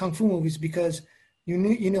nose at Kung Fu movies because you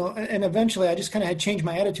know, and eventually I just kind of had changed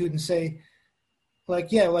my attitude and say,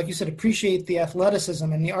 like, yeah, like you said, appreciate the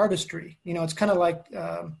athleticism and the artistry. You know, it's kind of like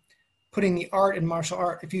putting the art in martial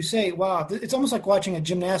art. If you say, wow, it's almost like watching a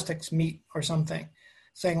gymnastics meet or something,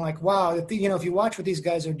 saying like, wow, you know, if you watch what these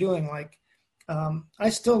guys are doing, like, I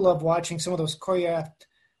still love watching some of those choreographed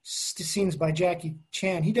scenes by Jackie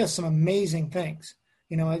Chan. He does some amazing things.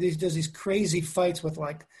 You know, he does these crazy fights with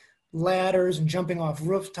like ladders and jumping off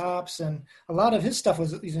rooftops, and a lot of his stuff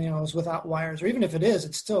was, you know, was without wires, or even if it is,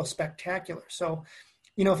 it's still spectacular. So,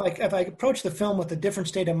 you know, if I approach the film with a different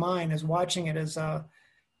state of mind as watching it as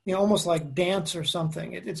you know, almost like dance or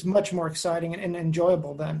something, it's much more exciting and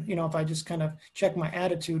enjoyable than, you know, if I just kind of check my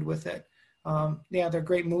attitude with it. Yeah, they're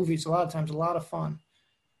great movies. A lot of times, a lot of fun.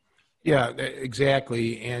 Yeah,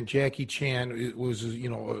 exactly. And Jackie Chan was, you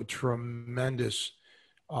know, a tremendous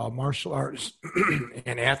martial artist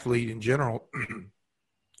and athlete in general.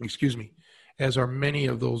 Excuse me, as are many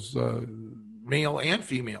of those male and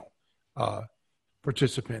female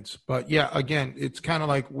participants. But yeah, again, it's kind of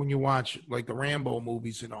like when you watch like the Rambo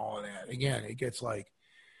movies and all of that. Again, it gets like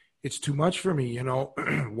it's too much for me. You know,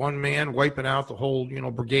 one man wiping out the whole, you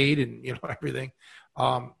know, brigade and, you know, everything.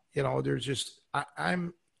 You know, there's just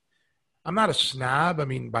I'm not a snob. I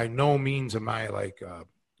mean, by no means am I like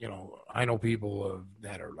you know, I know people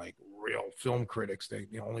that are like real film critics. They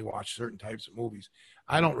only watch certain types of movies.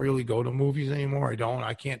 I don't really go to movies anymore. I don't.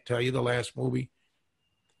 I can't tell you the last movie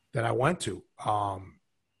that I went to.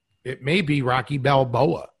 It may be Rocky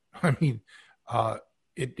Balboa. I mean,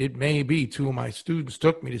 it may be. Two of my students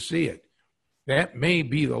took me to see it. That may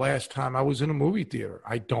be the last time I was in a movie theater.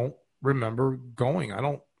 I don't remember going.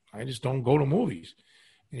 I just don't go to movies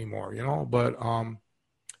anymore, you know, but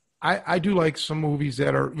I do like some movies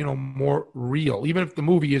that are, you know, more real, even if the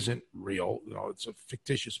movie isn't real, you know, it's a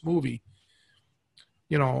fictitious movie,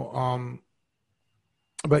 you know,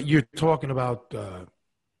 but you're talking about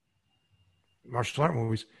martial art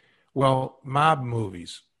movies. Well, mob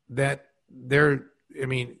movies that I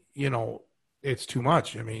mean, you know, it's too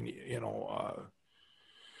much. I mean, you know,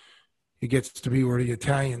 it gets to be where the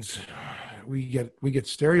Italians, we get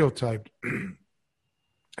stereotyped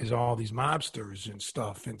as all these mobsters and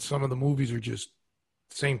stuff, and some of the movies are just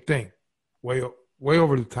same thing, way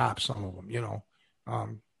over the top. Some of them, you know,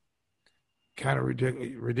 kind of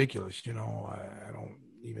ridiculous. You know, I don't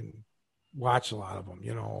even watch a lot of them.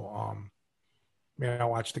 You know, I mean, I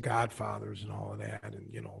watch The Godfathers and all of that, and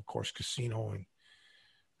you know, of course, Casino and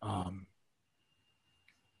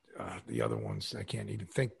the other ones I can't even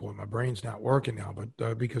think. Boy, my brain's not working now,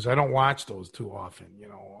 but because I don't watch those too often, you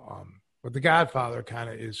know. But The Godfather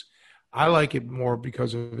kind of is. I like it more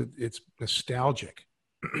because of it's nostalgic,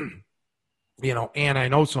 and I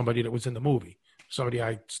know somebody that was in the movie. Somebody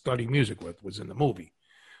I studied music with was in the movie.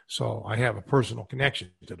 So I have a personal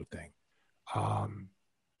connection to the thing. Um,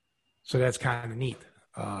 so that's kind of neat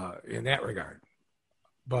in that regard.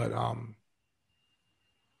 But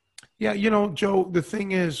yeah, Joe, the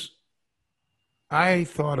thing is, I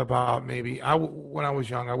thought about when I was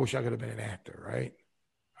young, I wish I could have been an actor, right?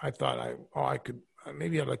 I thought I could,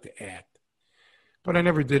 maybe I'd like to act, but I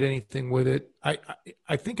never did anything with it.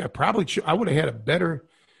 I think I probably should, I would have had a better,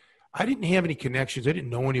 I didn't have any connections. I didn't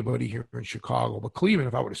know anybody here in Chicago, but Cleveland,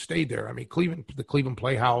 if I would have stayed there, I mean, the Cleveland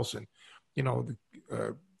Playhouse, and,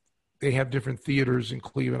 they have different theaters in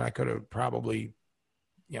Cleveland. I could have probably,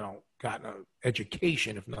 gotten an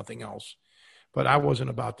education, if nothing else. But I wasn't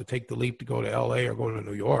about to take the leap to go to LA or go to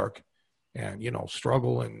New York and,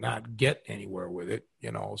 struggle and not get anywhere with it,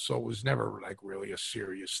 So it was never like really a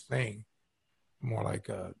serious thing. More like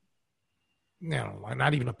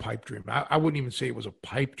not even a pipe dream. I wouldn't even say it was a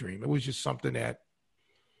pipe dream. It was just something that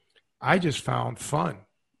I just found fun,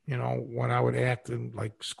 when I would act in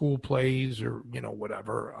like school plays or,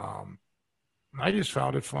 whatever. I just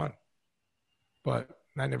found it fun, but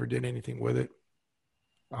I never did anything with it.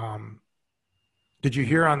 Did you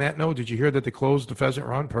hear on that note? Did you hear that they closed the Pheasant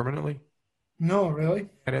Run permanently? No, really?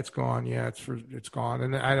 And it's gone. Yeah, it's gone.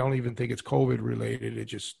 And I don't even think it's COVID related. It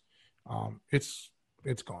just it's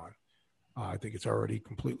gone. I think it's already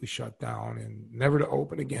completely shut down and never to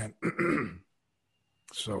open again.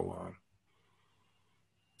 So,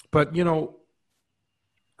 but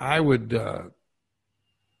I would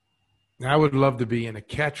love to be in a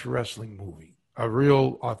catch wrestling movie, a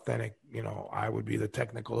real authentic. I would be the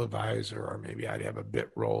technical advisor, or maybe I'd have a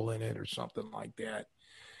bit role in it or something like that.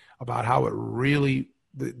 About how it really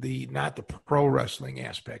the not the pro wrestling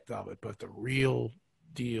aspect of it, but the real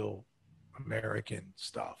deal American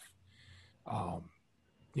stuff.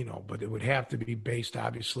 But it would have to be based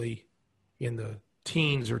obviously in the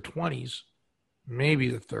teens or 20s, maybe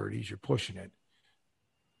the 30s. You're pushing it.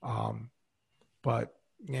 But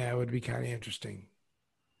yeah, it would be kind of interesting.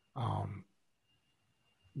 Then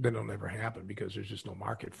it'll never happen because there's just no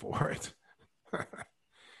market for it.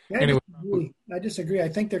 Yeah, Anyway, I disagree. I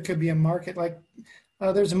think there could be a market. Like,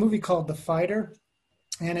 there's a movie called The Fighter,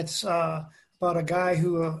 and it's about a guy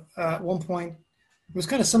who at one point, it was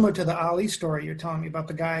kind of similar to the Ali story you're telling me about,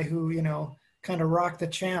 the guy who, kind of rocked the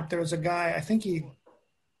champ. There was a guy, I think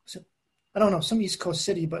I don't know, some East Coast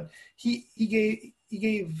city, but he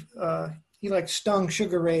like stung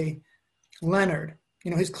Sugar Ray Leonard.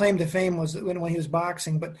 His claim to fame was when he was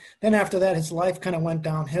boxing, but then after that, his life kind of went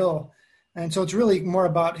downhill. And so it's really more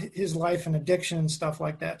about his life and addiction and stuff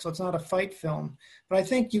like that. So it's not a fight film, but I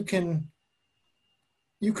think you could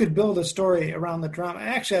build a story around the drama.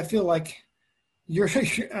 Actually, I feel like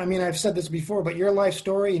I've said this before, but your life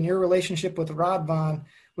story and your relationship with Rod Vaughn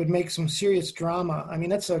would make some serious drama. I mean,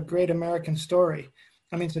 that's a great American story.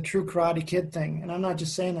 I mean, it's a true Karate Kid thing. And I'm not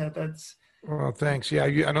just saying that. Well, thanks. Yeah,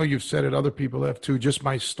 I know you've said it. Other people have too. Just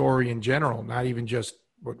my story in general, not even just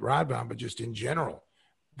with Rod Vaughn, but just in general.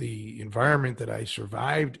 The environment that I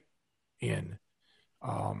survived in,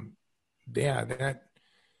 that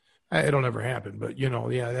it'll never happen. But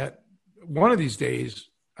that one of these days,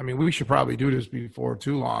 I mean, we should probably do this before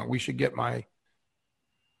too long. We should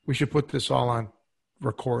put this all on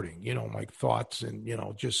recording. My thoughts and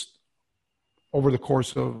just over the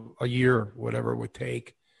course of a year, whatever it would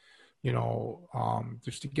take.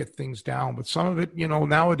 Just to get things down. But some of it,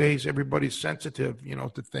 nowadays everybody's sensitive,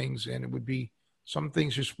 to things, and some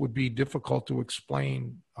things just would be difficult to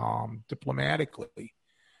explain diplomatically.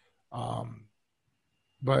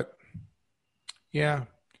 But yeah,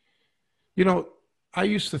 I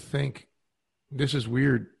used to think, this is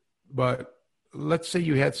weird, but let's say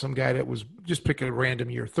you had some guy that was, just pick a random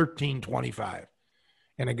year, 1325,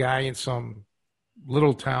 and a guy in some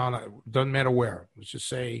little town, doesn't matter where, let's just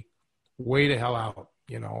say way the hell out,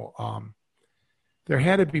 there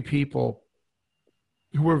had to be people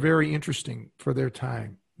who were very interesting for their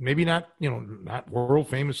time. Maybe not, not world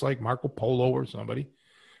famous like Marco Polo or somebody,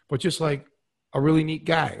 but just like a really neat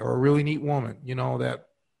guy or a really neat woman,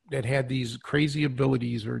 that had these crazy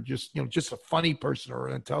abilities, or just, just a funny person or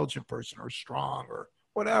an intelligent person or strong or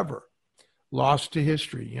whatever, lost to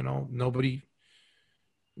history. Nobody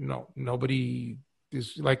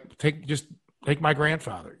is like, take my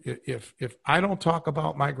grandfather. If I don't talk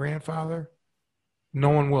about my grandfather, no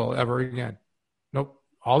one will ever again. Nope.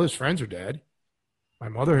 All his friends are dead. My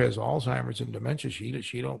mother has Alzheimer's and dementia. She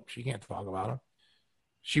can't talk about him.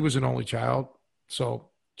 She was an only child, so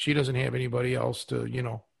she doesn't have anybody else to,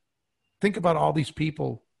 think about all these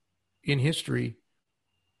people in history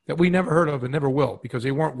that we never heard of and never will, because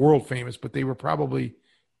they weren't world famous, but they were probably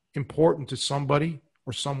important to somebody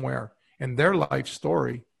or somewhere. And their life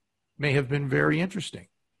story may have been very interesting.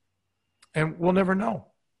 And we'll never know.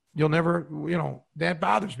 You'll never, that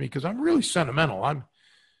bothers me because I'm really sentimental. I,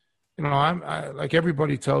 like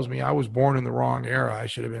everybody tells me, I was born in the wrong era. I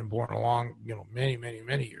should have been born along, many, many,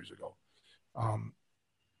 many years ago.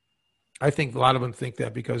 I think a lot of them think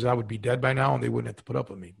that because I would be dead by now and they wouldn't have to put up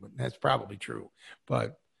with me. But that's probably true.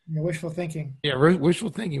 But wishful thinking. Yeah, wishful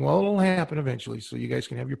thinking. Well, it'll happen eventually, so you guys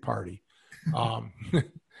can have your party. But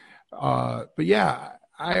yeah,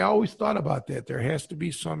 I always thought about that. There has to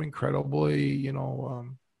be some incredibly,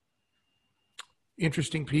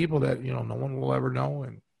 interesting people that no one will ever know,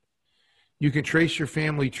 and you can trace your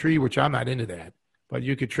family tree, which I'm not into that, but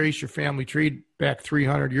you could trace your family tree back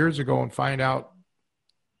 300 years ago and find out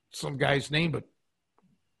some guy's name. But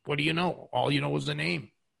what do you know? All you know is the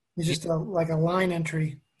name. It's just like a line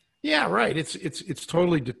entry. Yeah, right. It's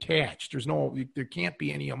totally detached. There can't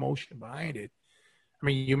be any emotion behind it. I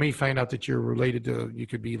mean, you may find out that you're related to, you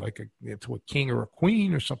could be like to a king or a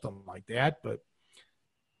queen or something like that. But,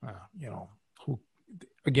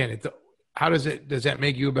 does that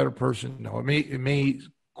make you a better person? No, it may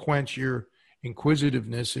quench your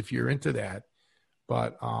inquisitiveness if you're into that.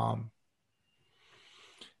 But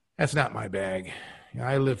that's not my bag.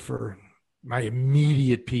 I live for my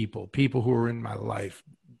immediate people who are in my life.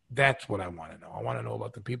 That's what I want to know. I want to know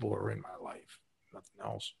about the people who are in my life, nothing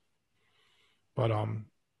else. But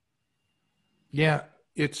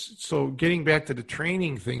it's so getting back to the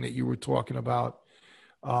training thing that you were talking about.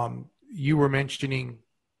 You were mentioning,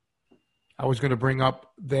 I was going to bring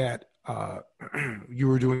up that you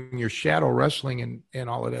were doing your shadow wrestling and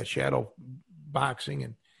all of that shadow boxing.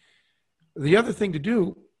 And the other thing to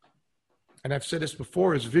do, and I've said this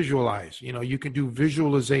before, is visualize. You can do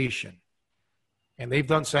visualization. And they've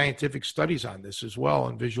done scientific studies on this as well,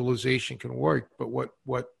 and visualization can work. But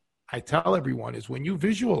what I tell everyone is when you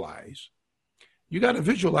visualize, you got to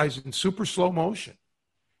visualize in super slow motion.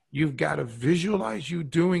 You've got to visualize you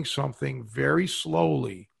doing something very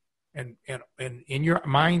slowly and in your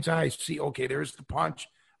mind's eye, see, okay, there's the punch.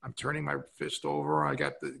 I'm turning my fist over. I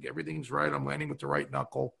got everything's right. I'm landing with the right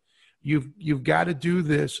knuckle. You've got to do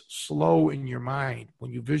this slow in your mind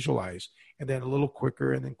when you visualize, and then a little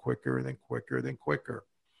quicker, and then quicker, and then quicker, and then quicker.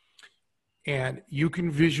 And you can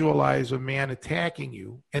visualize a man attacking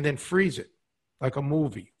you and then freeze it like a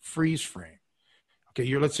movie, freeze frame.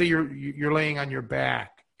 Okay, let's say you're laying on your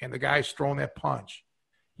back and the guy's throwing that punch.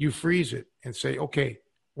 You freeze it and say, okay,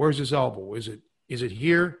 where's his elbow? Is it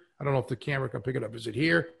here? I don't know if the camera can pick it up. Is it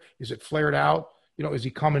here? Is it flared out? Is he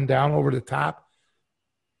coming down over the top?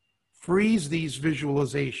 Freeze these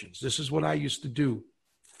visualizations. This is what I used to do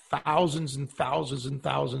thousands and thousands and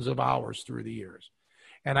thousands of hours through the years.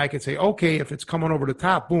 And I could say, okay, if it's coming over the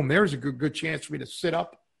top, boom, there's a good chance for me to sit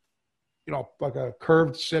up, like a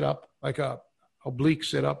curved sit up, like a oblique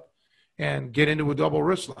sit up, and get into a double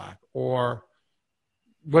wrist lock or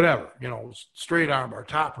whatever, straight arm or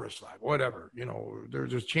top wrist lock, whatever.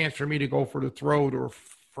 There's a chance for me to go for the throat or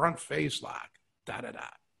front face lock, da-da-da.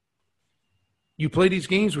 You play these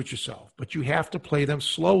games with yourself, but you have to play them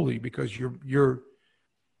slowly because you're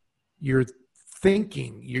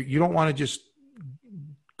thinking. You don't want to just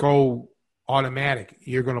go automatic.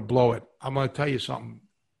 You're going to blow it. I'm going to tell you something.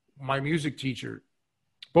 My music teacher,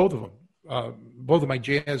 both of them, both of my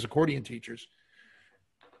jazz accordion teachers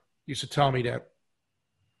used to tell me that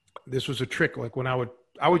this was a trick. Like when I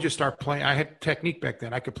would just start playing. I had technique back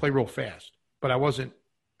then. I could play real fast, but it wasn't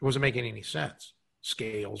making any sense.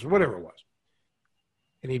 Scales or whatever it was.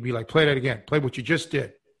 And he'd be like, play that again. Play what you just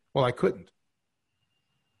did. Well, I couldn't.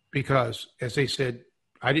 Because, as they said,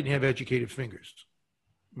 I didn't have educated fingers.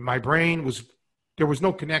 My brain there was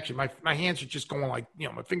no connection. My hands are just going like,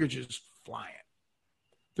 my fingers are just flying.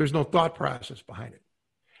 There's no thought process behind it.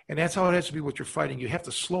 And that's how it has to be what you're fighting. You have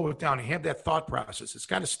to slow it down and have that thought process. It's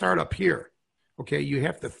got to start up here. Okay? You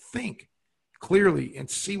have to think clearly and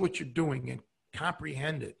see what you're doing and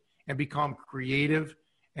comprehend it and become creative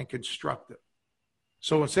and constructive.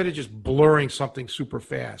 So instead of just blurring something super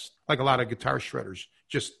fast, like a lot of guitar shredders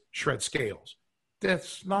just shred scales,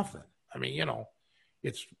 that's nothing. I mean,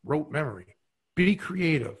 it's rote memory. Be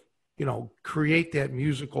creative. Create that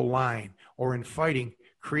musical line, or in fighting,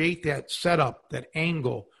 create that setup, that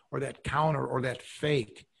angle, or that counter, or that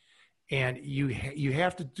fake. And you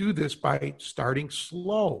have to do this by starting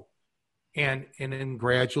slow and then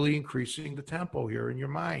gradually increasing the tempo here in your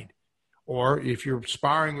mind. Or if you're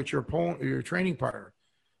sparring with your opponent, your training partner,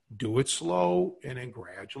 do it slow and then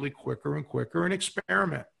gradually quicker and quicker and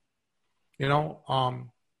experiment.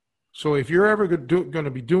 So if you're ever going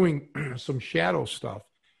to be doing some shadow stuff,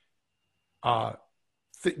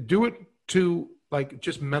 do it to like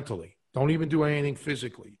just mentally. Don't even do anything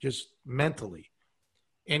physically, just mentally.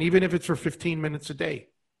 And even if it's for 15 minutes a day,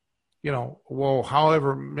 well,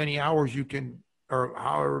 however many hours you can, or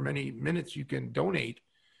however many minutes you can donate,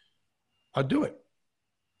 do it.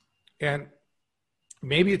 And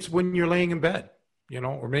maybe it's when you're laying in bed,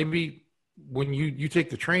 or maybe when you take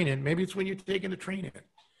the train in, maybe it's when you're taking the train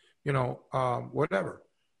in, whatever.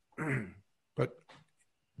 But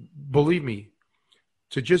believe me,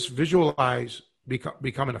 to just visualize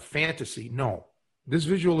becoming a fantasy, no. This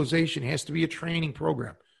visualization has to be a training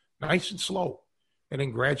program, nice and slow, and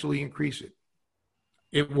then gradually increase it.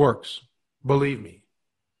 It works. Believe me,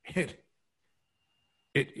 it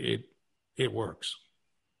works.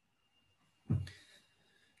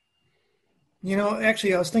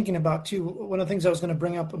 Actually, I was thinking about, too, one of the things I was going to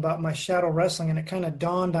bring up about my shadow wrestling, and it kind of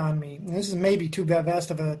dawned on me. And this is maybe too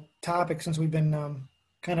vast of a topic since we've been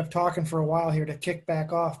kind of talking for a while here to kick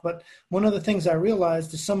back off. But one of the things I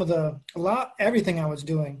realized is everything I was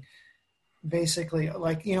doing, basically,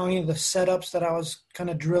 like, any of the setups that I was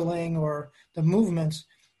kind of drilling or the movements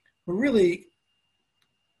were really,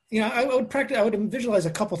 I would visualize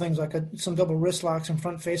a couple things, like some double wrist locks and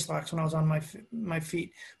front face locks when I was on my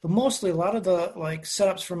feet. But mostly a lot of the like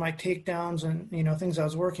setups for my takedowns and, things I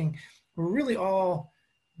was working were really all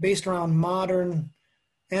based around modern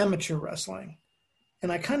amateur wrestling.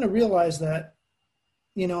 And I kind of realized that,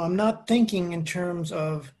 I'm not thinking in terms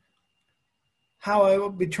of how I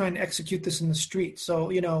would be trying to execute this in the street. So,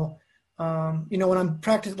 when I'm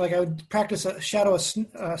practicing, like I would practice a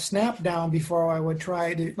snap down before I would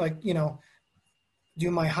try to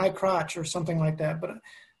do my high crotch or something like that. But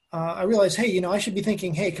I realized, hey, I should be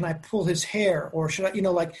thinking, hey, can I pull his hair? Or should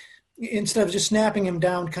I, instead of just snapping him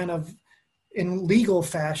down kind of in legal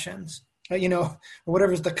fashions, or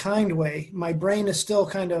whatever's the kind way, my brain is still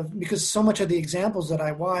kind of, because so much of the examples that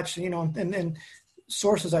I watch, and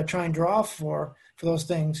sources I try and draw for those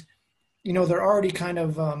things, they're already kind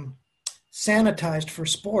of sanitized for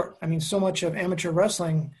sport. I mean, so much of amateur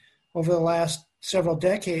wrestling over the last several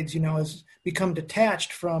decades, has become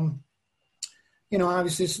detached from,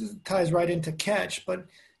 obviously this ties right into catch, but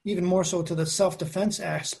even more so to the self-defense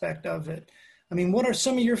aspect of it. I mean, what are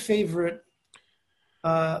some of your favorite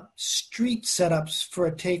street setups for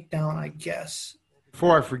a takedown, I guess?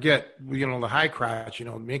 Before I forget, the high crotch,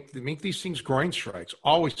 make these things groin strikes.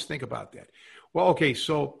 Always think about that. Well, okay,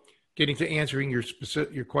 so getting to answering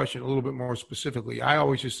your question a little bit more specifically, I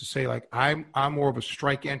always used to say, like, I'm more of a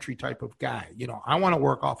strike entry type of guy. I want to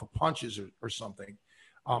work off of punches or something.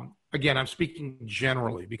 Again, I'm speaking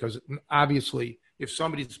generally because obviously if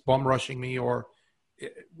somebody's bum rushing me or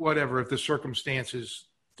whatever, if the circumstances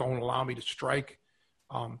don't allow me to strike,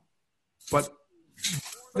 but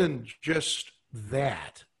more than just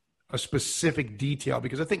that, a specific detail,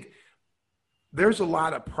 because I think there's a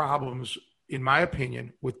lot of problems, in my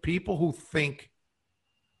opinion, with people who think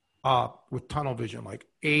with tunnel vision, like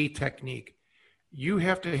a technique. You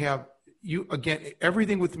have to have,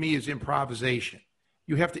 everything with me is improvisation.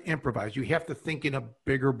 You have to improvise. You have to think in a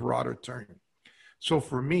bigger, broader term. So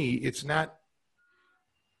for me, it's not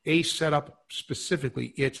a setup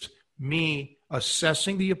specifically. It's me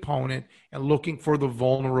assessing the opponent and looking for the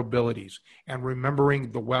vulnerabilities and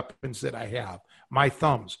remembering the weapons that I have. My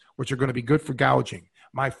thumbs, which are going to be good for gouging.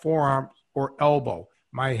 My forearm or elbow.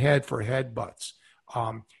 My head for headbutts.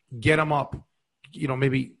 Get him up,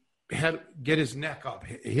 maybe get his neck up,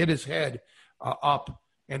 hit his head up,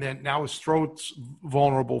 and then now his throat's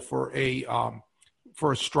vulnerable for a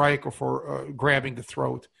strike or for grabbing the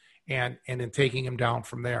throat, and then taking him down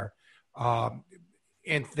from there,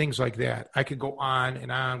 and things like that. I could go on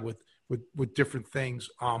and on with different things,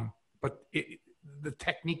 but the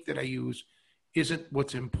technique that I use isn't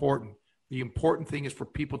what's important. The important thing is for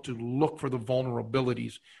people to look for the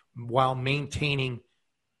vulnerabilities while maintaining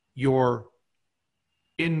your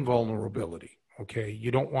invulnerability. Okay,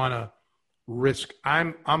 you don't want to risk.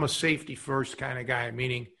 I'm a safety first kind of guy,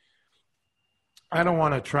 meaning I don't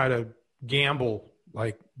want to try to gamble,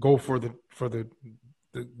 like go for the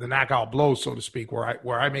knockout blow, so to speak,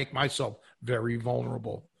 where I make myself very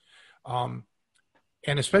vulnerable. And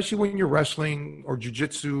especially when you're wrestling or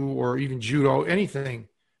jiu-jitsu or even judo, anything,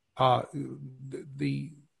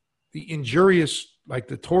 the injurious, like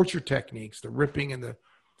the torture techniques, the ripping and the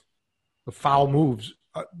foul moves,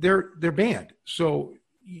 they're banned. So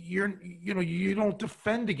you don't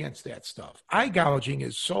defend against that stuff. Eye gouging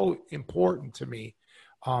is so important to me.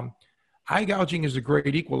 Eye gouging is a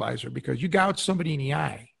great equalizer because you gouge somebody in the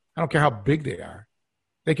eye. I don't care how big they are.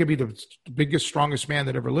 They could be the biggest, strongest man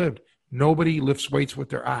that ever lived. Nobody lifts weights with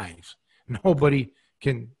their eyes. Nobody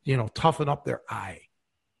can, toughen up their eye.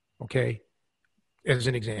 Okay. As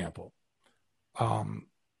an example. The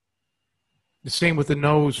same with the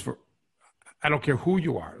nose. I don't care who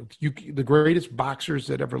you are. The greatest boxers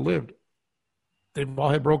that ever lived, they've all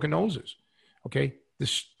had broken noses. Okay.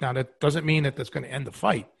 Now that doesn't mean that that's going to end the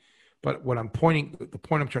fight. But the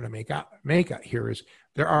point I'm trying to make out here is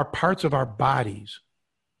there are parts of our body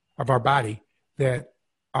that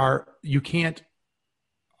you can't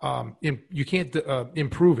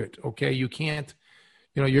improve it. Okay. You can't,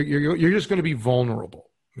 you're just going to be vulnerable.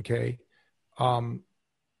 Okay.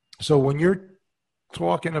 So when you're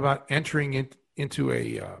talking about entering into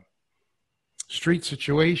a street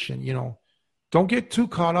situation, don't get too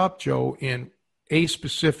caught up, Joe, in a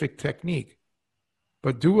specific technique,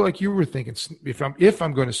 but do like you were thinking. If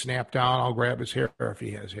I'm going to snap down, I'll grab his hair if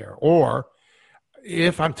he has hair, or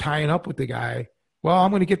if I'm tying up with the guy, well,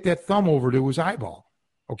 I'm going to get that thumb over to his eyeball.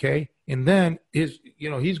 Okay. And then he's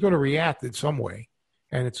going to react in some way,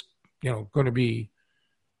 and it's, going to be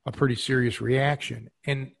a pretty serious reaction.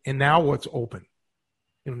 And now what's open?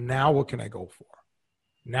 Now what can I go for?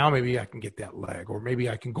 Now maybe I can get that leg, or maybe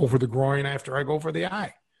I can go for the groin after I go for the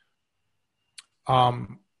eye.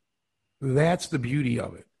 That's the beauty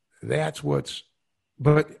of it.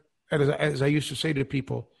 But as I used to say to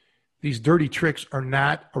people, these dirty tricks are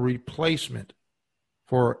not a replacement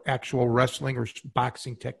for actual wrestling or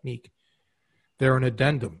boxing technique. They're an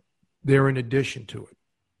addendum. They're in addition to it.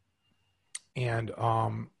 And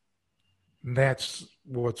that's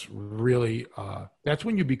what's really, that's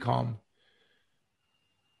when you become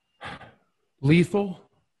lethal,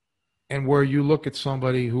 and where you look at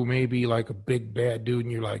somebody who may be like a big bad dude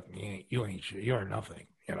and you're like, you ain't shit, you're nothing.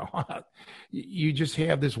 You just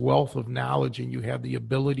have this wealth of knowledge, and you have the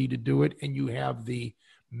ability to do it, and you have the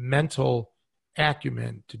mental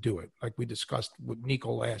acumen to do it, like we discussed with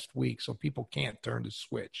Nico last week. So people can't turn the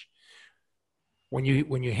switch. When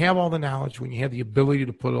you have all the knowledge, when you have the ability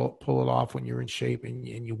to pull it off, when you're in shape and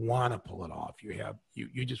you want to pull it off,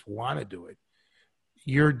 you just want to do it.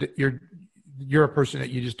 You're a person that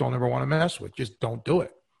you just don't ever want to mess with. Just don't do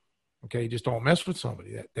it. Okay, just don't mess with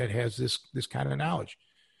somebody that has this kind of knowledge,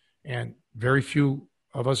 and very few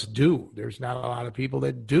of us do. There's not a lot of people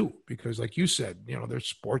that do, because, like you said, they're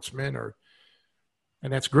sportsmen,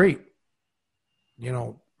 and that's great.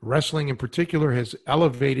 Wrestling in particular has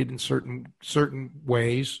elevated in certain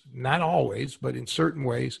ways, not always, but in certain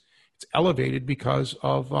ways, it's elevated because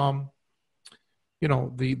of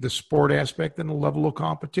the sport aspect and the level of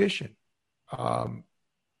competition. So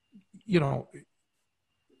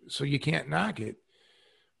you can't knock it.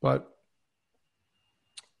 But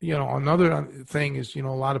another thing is, a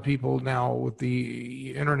lot of people now with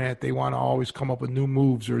the internet, they want to always come up with new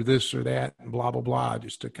moves or this or that and blah, blah, blah,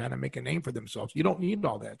 just to kind of make a name for themselves. You don't need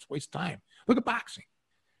all that. It's a waste of time. Look at boxing.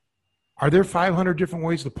 Are there 500 different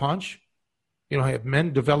ways to punch? Have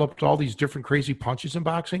men developed all these different crazy punches in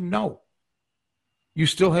boxing? No. You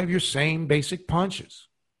still have your same basic punches.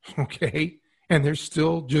 Okay. And they're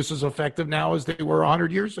still just as effective now as they were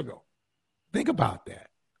 100 years ago. Think about that.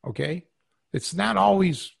 Okay. It's not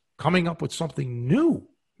always coming up with something new.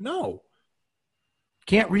 No.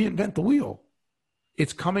 Can't reinvent the wheel.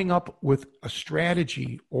 It's coming up with a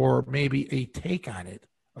strategy, or maybe a take on it,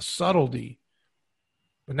 a subtlety,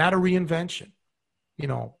 but not a reinvention,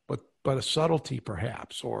 but a subtlety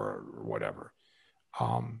perhaps, or whatever.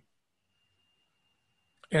 And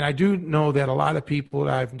I do know that a lot of people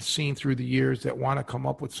that I've seen through the years that want to come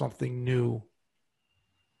up with something new,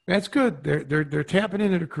 that's good. They're tapping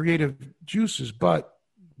into the creative juices, but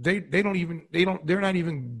they're not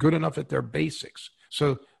even good enough at their basics.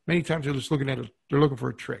 So many times they're just looking at it. They're looking for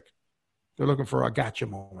a trick. They're looking for a gotcha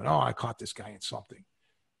moment. Oh, I caught this guy in something.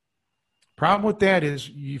 Problem with that is,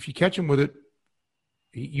 if you catch him with it,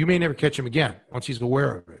 you may never catch him again once he's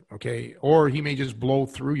aware of it. Okay. Or he may just blow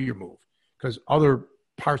through your move because other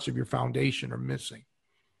parts of your foundation are missing.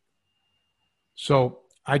 So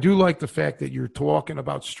I do like the fact that you're talking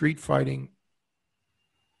about street fighting,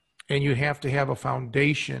 and you have to have a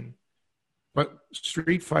foundation, but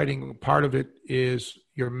street fighting, part of it is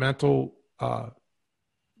your mental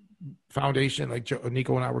foundation, like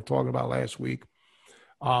Nico and I were talking about last week.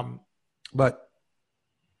 But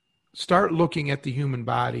start looking at the human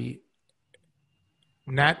body,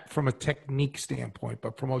 not from a technique standpoint,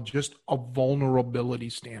 but from just a vulnerability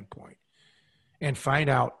standpoint, and find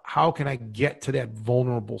out, how can I get to that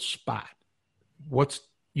vulnerable spot?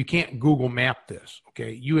 You can't Google map this.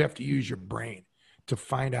 Okay. You have to use your brain to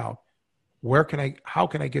find out how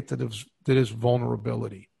can I get to this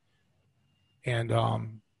vulnerability? And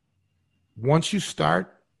once you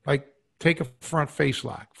start, like, take a front face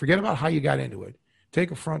lock. Forget about how you got into it.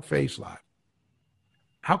 Take a front face lock.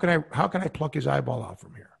 How can I pluck his eyeball out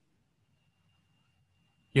from here?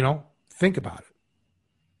 Think about it.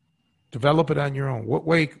 Develop it on your own. What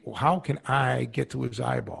way? How can I get to his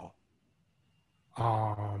eyeball?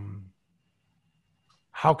 How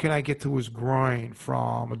can I get to his groin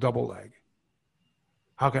from a double leg?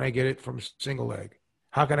 How can I get it from a single leg?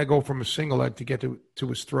 How can I go from a single leg to get to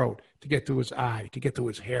his throat, to get to his eye, to get to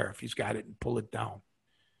his hair if he's got it, and pull it down?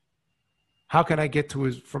 How can I get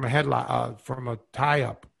to from a headlock, from a tie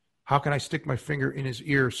up? How can I stick my finger in his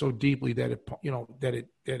ear so deeply that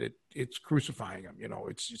it's crucifying him?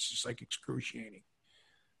 It's just like excruciating.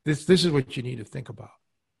 This is what you need to think about.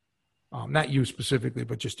 Not you specifically,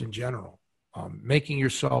 but just in general. Making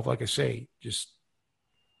yourself, like I say, just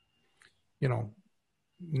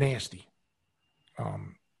nasty.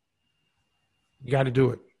 You got to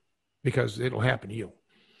do it because it'll happen to you.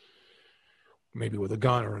 Maybe with a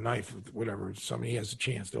gun or a knife, whatever. Somebody has a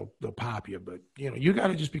chance, they'll pop you. But you got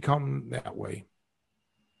to just become that way.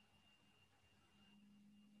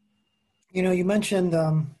 You mentioned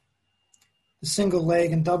the single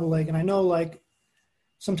leg and double leg, and I know, like,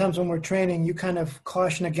 sometimes when we're training, you kind of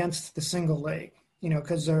caution against the single leg,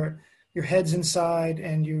 because your head's inside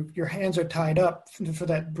and your hands are tied up for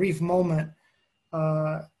that brief moment.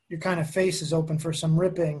 Your kind of face is open for some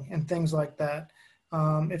ripping and things like that.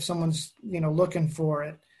 If someone's, looking for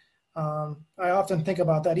it. I often think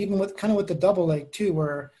about that, even with the double leg too,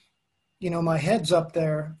 where, my head's up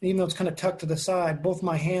there, even though it's kind of tucked to the side, both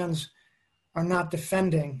my hands are not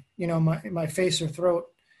defending, my face or throat.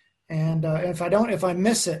 And if I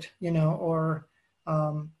miss it, or,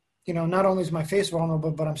 not only is my face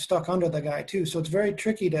vulnerable, but I'm stuck under the guy too. So it's very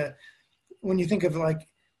tricky when you think of, like,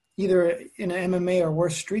 either in an MMA or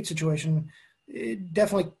worse street situation, it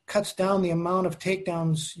definitely cuts down the amount of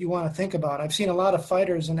takedowns you want to think about. I've seen a lot of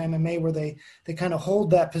fighters in MMA where they kind of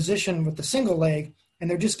hold that position with the single leg, and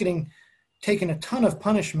they're just taking a ton of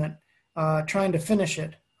punishment trying to finish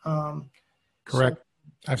it. Correct.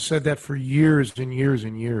 I've said that for years and years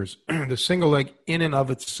and years. The single leg in and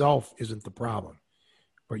of itself isn't the problem.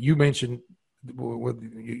 But you mentioned,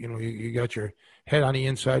 you got your head on the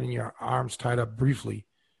inside and your arms tied up briefly.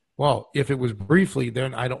 Well, if it was briefly,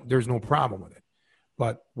 then there's no problem with it.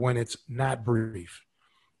 But when it's not brief,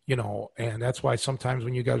 and that's why sometimes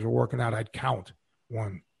when you guys were working out, I'd count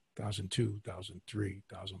 1,002, 1,003,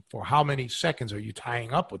 1,004. How many seconds are you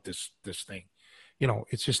tying up with this thing?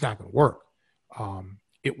 It's just not going to work.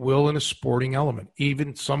 It will in a sporting element.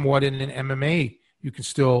 Even somewhat in an MMA, you can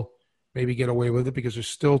still maybe get away with it because there's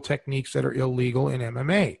still techniques that are illegal in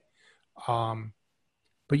MMA.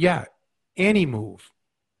 But yeah, any move,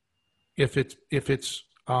 if it's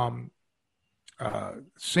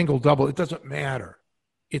single, double, it doesn't matter.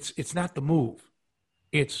 It's not the move.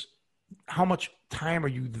 It's how much time are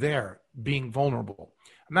you there being vulnerable.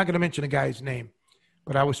 I'm not going to mention a guy's name,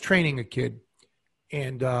 but I was training a kid,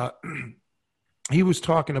 and he was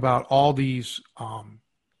talking about all these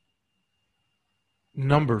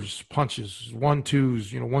numbers, punches, 1,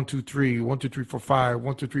 2s, 1, 2, 3, 1, 2, 3, 4, 5,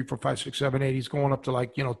 1, 2, 3, 4, 5, 6, 7, 8. He's going up to,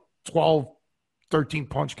 like, 12, 13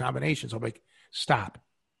 punch combinations. I'm like, stop.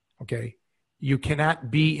 Okay. You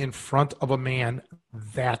cannot be in front of a man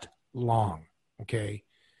that long. Okay.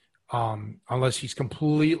 Unless he's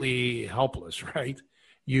completely helpless, right?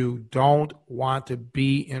 You don't want to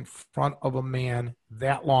be in front of a man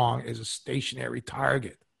that long as a stationary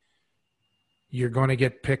target. You're going to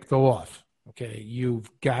get picked off. Okay. You've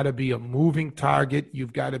got to be a moving target.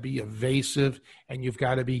 You've got to be evasive, and you've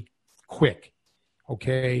got to be quick.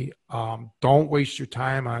 Okay. Don't waste your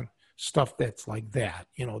time on stuff that's like that.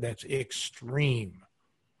 That's extreme.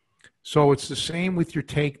 So it's the same with your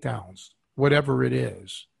takedowns, whatever it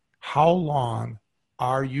is. How long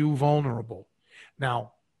are you vulnerable?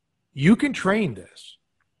 Now, you can train this.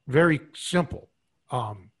 Very simple.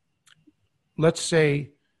 Let's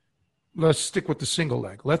stick with the single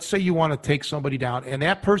leg. Let's say you want to take somebody down, and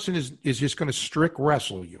that person is just going to strict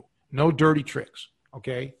wrestle you. No dirty tricks,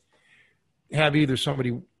 okay? Have either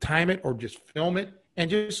somebody time it or just film it, and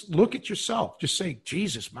just look at yourself. Just say,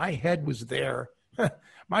 Jesus, my head was there.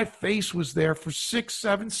 My face was there for 6,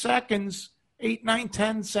 7 seconds, 8, 9,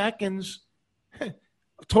 10 seconds,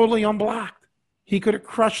 totally unblocked. He could have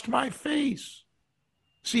crushed my face.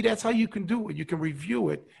 See, that's how you can do it. You can review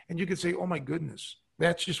it, and you can say, oh, my goodness,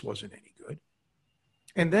 that just wasn't any good.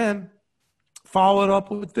 And then follow it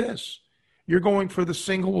up with this. You're going for the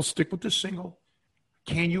single. We'll stick with the single.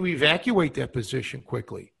 Can you evacuate that position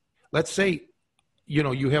quickly? Let's say,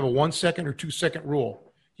 you have a 1 second or 2 second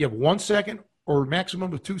rule. You have 1 second or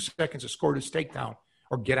maximum of 2 seconds to score this takedown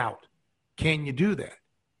or get out. Can you do that?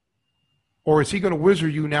 Or is he going to whizzer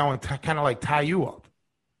you now and kind of like tie you up?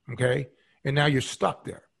 Okay. And now you're stuck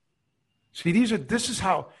there. See, this is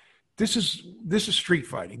street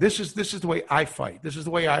fighting. This is the way I fight. This is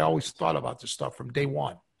the way I always thought about this stuff from day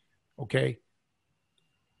one. Okay.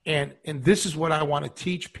 And this is what I want to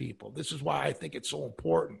teach people. This is why I think it's so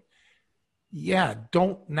important. Yeah,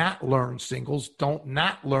 don't not learn singles. Don't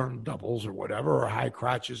not learn doubles or whatever, or high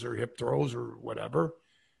crotches or hip throws or whatever.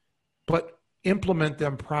 But implement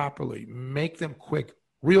them properly. Make them quick.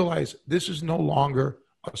 Realize this is no longer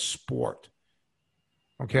a sport.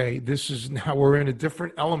 Okay, this is now we're in a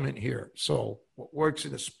different element here. So what works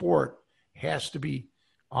in a sport has to be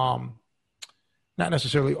not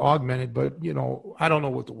necessarily augmented, but I don't know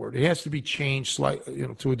what the word. It has to be changed slightly,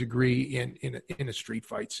 to a degree in a street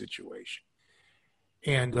fight situation.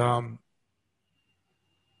 And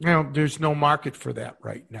there's no market for that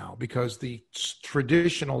right now because the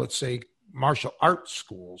traditional, let's say, martial arts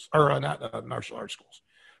schools, or not martial arts schools,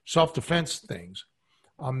 self-defense things,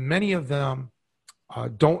 many of them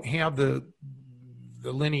don't have the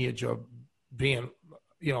lineage of being,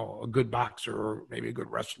 a good boxer or maybe a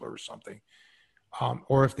good wrestler or something.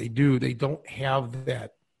 Or if they do, they don't have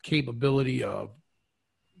that capability of,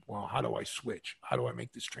 well, how do I switch? How do I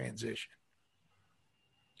make this transition?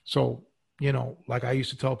 So, like I used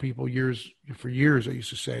to tell people for years, I used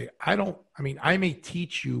to say, I may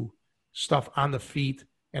teach you stuff on the feet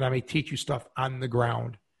and I may teach you stuff on the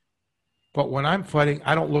ground. But when I'm fighting,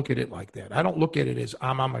 I don't look at it like that. I don't look at it as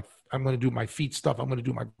I'm going to do my feet stuff. I'm going to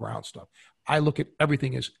do my ground stuff. I look at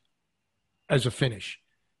everything as a finish.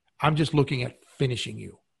 I'm just looking at finishing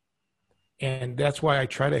you. And that's why I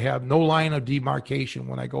try to have no line of demarcation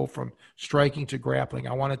when I go from striking to grappling.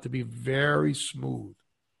 I want it to be very smooth.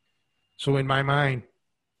 So in my mind,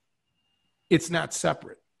 it's not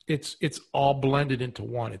separate. It's all blended into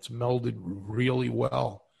one. It's melded really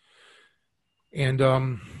well.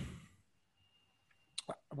 And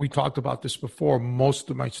we talked about this before.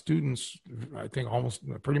 Most of my students, I think almost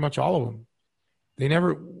pretty much all of them, they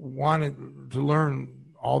never wanted to learn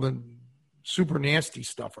all the super nasty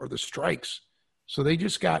stuff or the strikes. So they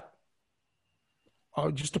just got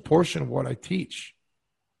just a portion of what I teach.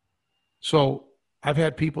 So I've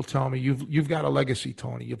had people tell me, you've got a legacy,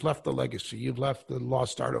 Tony. You've left the legacy. You've left the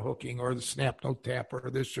lost art of hooking or the snap, no tap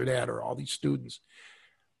or this or that or all these students.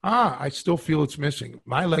 I still feel it's missing.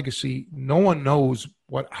 My legacy, no one knows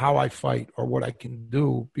how I fight or what I can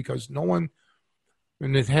do because no one,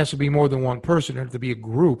 and it has to be more than one person, there has to be a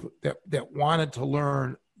group that wanted to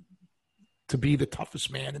learn to be the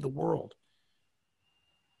toughest man in the world.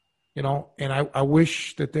 And I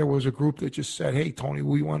wish that there was a group that just said, hey, Tony,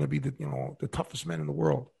 we want to be the toughest men in the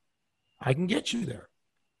world. I can get you there.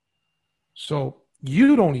 So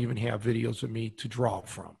you don't even have videos of me to draw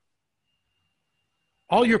from.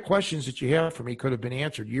 All your questions that you have for me could have been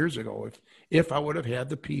answered years ago if I would have had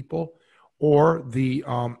the people or the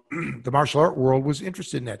martial art world was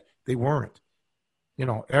interested in that. They weren't.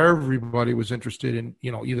 Everybody was interested in,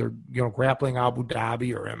 either, grappling Abu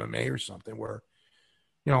Dhabi or MMA or something where,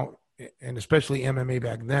 and especially MMA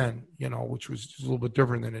back then, which was just a little bit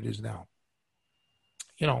different than it is now.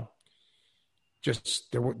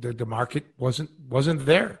 Just the market wasn't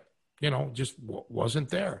there, just wasn't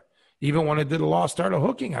there. Even when I did a lost art of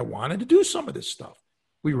hooking, I wanted to do some of this stuff.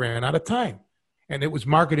 We ran out of time. And it was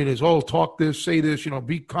marketed as, talk this, say this,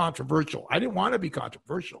 be controversial. I didn't want to be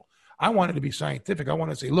controversial. I wanted to be scientific. I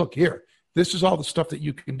wanted to say, look, here, this is all the stuff that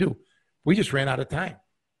you can do. We just ran out of time.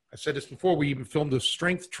 I said this before. We even filmed a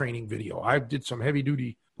strength training video. I did some heavy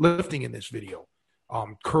duty lifting in this video.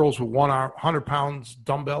 Curls with 100 pounds,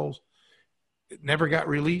 dumbbells. It never got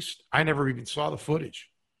released. I never even saw the footage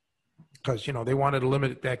because, they wanted to limit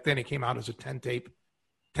it back then. It came out as a 10 tape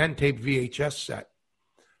VHS set.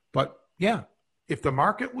 But yeah, if the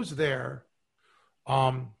market was there,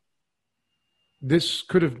 this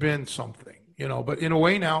could have been something, but in a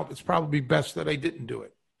way now it's probably best that I didn't do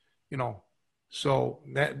it, so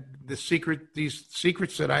that these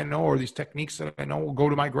secrets that I know, or these techniques that I know, will go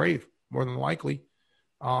to my grave more than likely.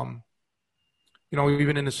 Even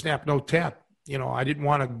in the snap, no tap, I didn't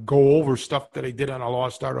want to go over stuff that I did on a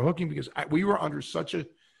lost art of hooking because we were under such a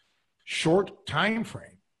short time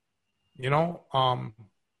frame,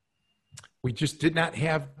 we just did not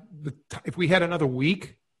have if we had another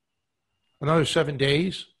week, another 7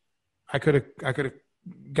 days, I could have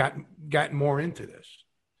gotten more into this.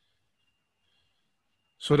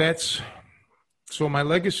 So my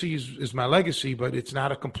legacy is my legacy, but it's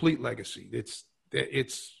not a complete legacy. It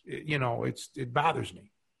bothers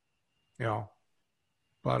me,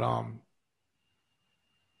 but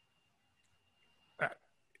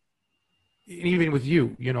even with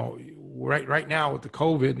you, right now with the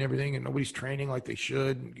COVID and everything, and nobody's training like they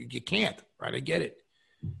should, you can't, right? I get it.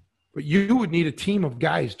 But you would need a team of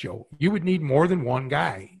guys, Joe. You would need more than one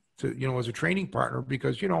guy to, as a training partner,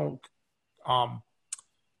 because,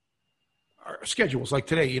 our schedules, like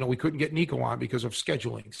today, we couldn't get Nico on because of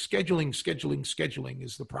scheduling. Scheduling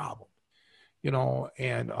is the problem,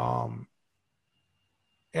 and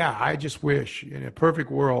yeah, I just wish in a perfect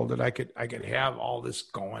world that I could have all this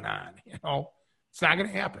going on. It's not going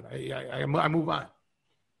to happen. I move on.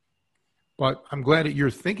 But I'm glad that you're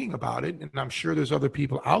thinking about it, and I'm sure there's other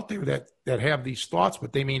people out there that have these thoughts,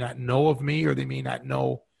 but they may not know of me, or they may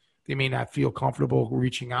not feel comfortable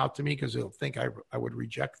reaching out to me because they'll think I would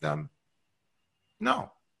reject them.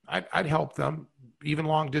 No, I'd help them, even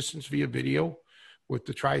long distance via video with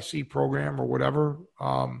the Tri-C program or whatever.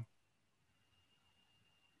 Oh,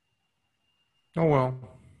 well,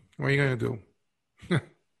 what are you going to do?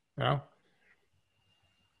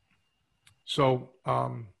 So,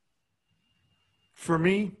 for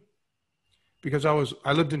me, because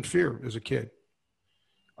I lived in fear as a kid.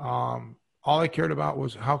 All I cared about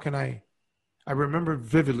was how can I remember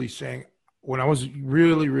vividly saying when I was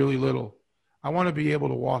really, really little, I want to be able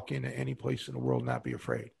to walk into any place in the world and not be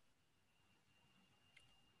afraid.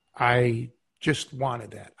 I just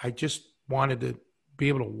wanted that. I just wanted to be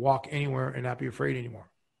able to walk anywhere and not be afraid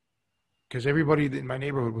anymore. Because everybody in my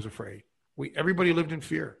neighborhood was afraid. Everybody lived in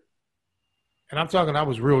fear. And I'm talking, I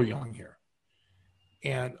was real young here.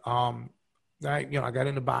 And I got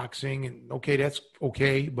into boxing, and okay, that's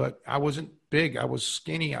okay, but I wasn't big. I was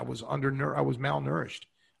skinny. I was malnourished.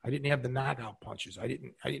 I didn't have the knockout punches. I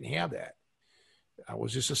didn't have that. I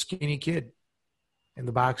was just a skinny kid. And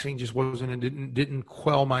the boxing just didn't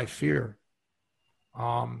quell my fear.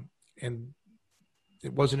 And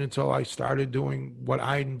it wasn't until I started doing what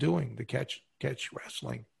I'm doing, the catch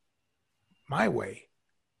wrestling, my way,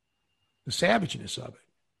 the savageness of it.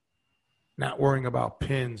 Not worrying about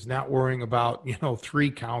pins, not worrying about,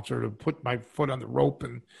 3 counts or to put my foot on the rope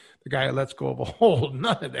and the guy lets go of a hold.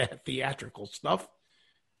 None of that theatrical stuff.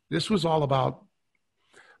 This was all about,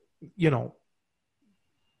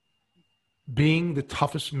 being the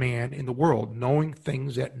toughest man in the world, knowing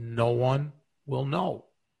things that no one will know.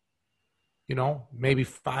 Maybe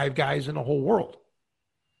 5 guys in the whole world.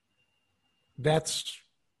 That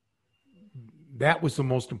was the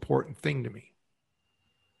most important thing to me.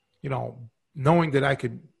 Knowing that I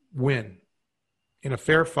could win in a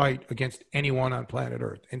fair fight against anyone on planet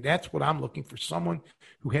Earth. And that's what I'm looking for, someone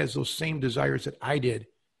who has those same desires that I did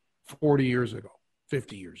 40 years ago,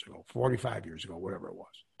 50 years ago, 45 years ago, whatever it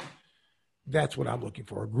was. That's what I'm looking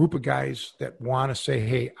for, a group of guys that want to say,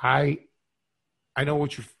 hey, I know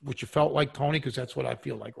what you felt like, Tony, because that's what I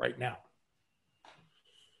feel like right now.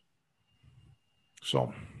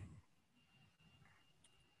 So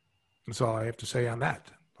that's all I have to say on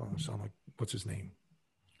that. Sound like, what's his name?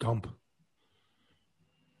 Gump.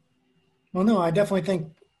 Well, no, I definitely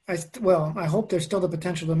think, I hope there's still the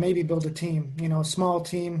potential to maybe build a team, a small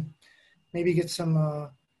team, maybe get some.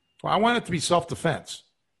 Well, I want it to be self-defense.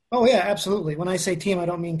 Oh, yeah, absolutely. When I say team, I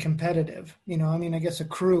don't mean competitive. I guess a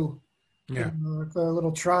crew, yeah, a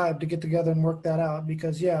little tribe to get together and work that out.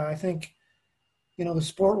 Because, yeah, I think, the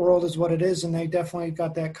sport world is what it is, and they definitely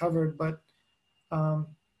got that covered. But,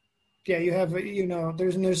 yeah, you have,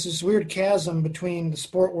 there's this weird chasm between the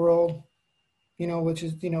sport world, which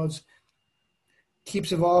is, it's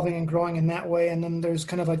keeps evolving and growing in that way. And then there's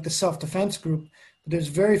kind of like the self-defense group. But there's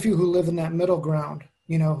very few who live in that middle ground,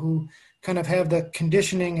 who kind of have the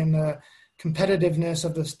conditioning and the competitiveness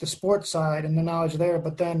of the sports side and the knowledge there,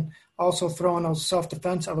 but then also throw in those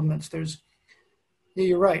self-defense elements. Yeah,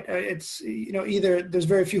 you're right. It's, either there's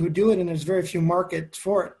very few who do it and there's very few markets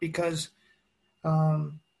for it because,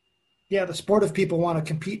 the sportive people want to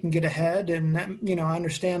compete and get ahead, and that, I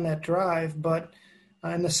understand that drive. But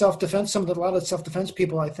in the self-defense, a lot of self-defense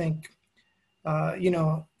people, I think,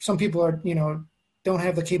 some people are, don't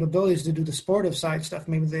have the capabilities to do the sportive side stuff,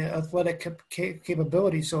 maybe the athletic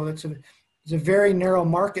capability. So it's a very narrow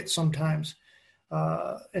market sometimes,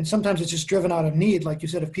 and sometimes it's just driven out of need. Like you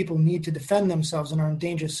said, if people need to defend themselves and are in a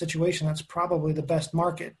dangerous situation, that's probably the best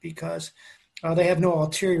market because they have no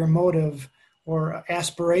ulterior motive or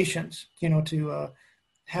aspirations, to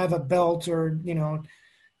have a belt or,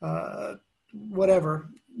 whatever,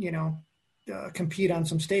 compete on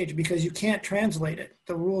some stage because you can't translate it.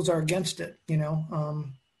 The rules are against it,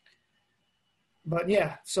 But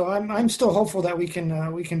yeah, so I'm still hopeful that we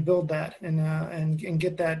can build that and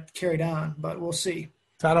get that carried on, but we'll see.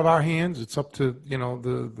 It's out of our hands. It's up to,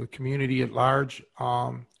 the community at large.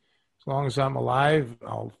 As long as I'm alive,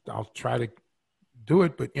 I'll try to do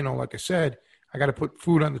it. But, like I said, I got to put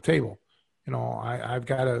food on the table. I've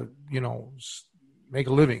got to, make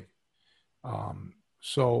a living.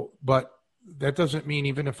 But that doesn't mean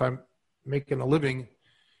even if I'm making a living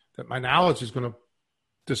that my knowledge is going to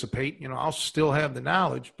dissipate. I'll still have the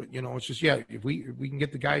knowledge, but, it's just, if we can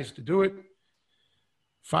get the guys to do it,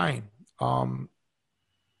 fine.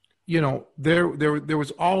 There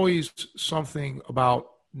was always something about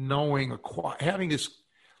knowing, having this.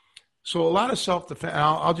 So a lot of self-defense,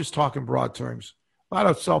 I'll just talk in broad terms. A lot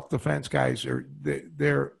of self-defense guys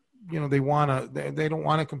they're they don't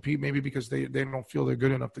want to compete, maybe because they don't feel they're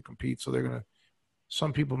good enough to compete. So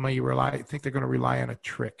some people may think they're going to rely on a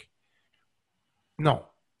trick. No,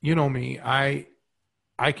 you know me, I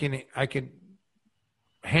can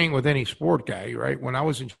hang with any sport guy, right? When I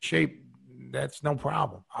was in shape, that's no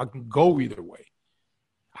problem. I can go either way.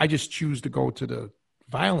 I just choose to go to the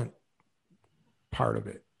violent part of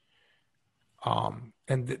it.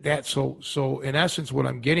 So in essence, what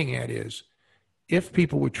I'm getting at is, if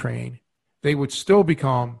people would train, they would still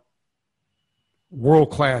become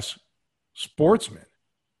world-class sportsmen.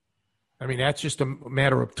 I mean, that's just a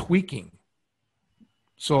matter of tweaking.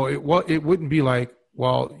 So it wouldn't be like,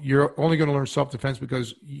 well, you're only going to learn self-defense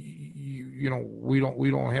because we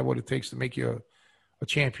don't have what it takes to make you a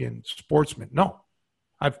champion sportsman. No,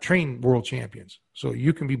 I've trained world champions, so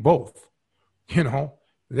you can be both.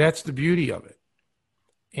 That's the beauty of it,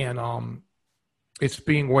 and it's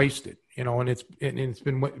being wasted. And it's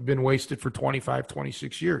been wasted for 25,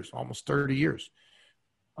 26 years, almost 30 years.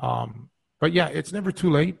 But yeah, it's never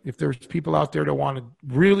too late. If there's people out there that want to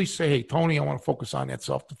really say, hey, Tony, I want to focus on that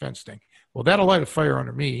self-defense thing. Well, that'll light a fire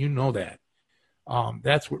under me. You know that.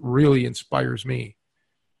 That's what really inspires me.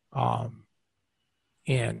 And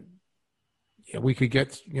we could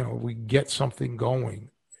get something going.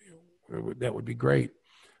 That would be great.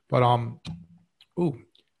 But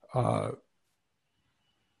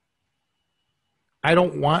I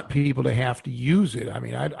don't want people to have to use it. I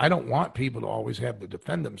mean, I don't want people to always have to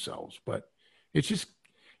defend themselves, but it's just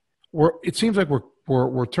it seems like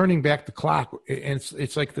we're turning back the clock, and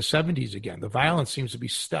it's like the 70s again. The violence seems to be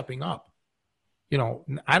stepping up.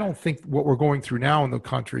 I don't think what we're going through now in the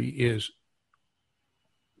country is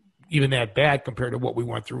even that bad compared to what we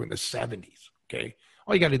went through in the 70s. Okay.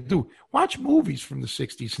 All you got to do, watch movies from the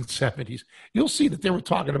 60s and 70s. You'll see that they were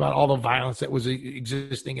talking about all the violence that was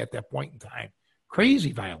existing at that point in time.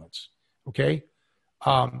 Crazy violence. Okay.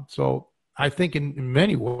 So I think in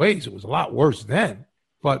many ways it was a lot worse then,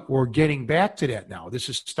 but we're getting back to that now. This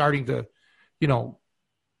is starting to,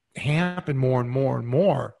 happen more and more and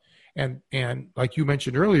more. And like you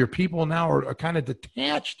mentioned earlier, people now are kind of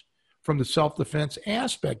detached from the self-defense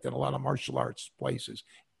aspect in a lot of martial arts places.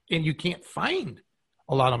 And you can't find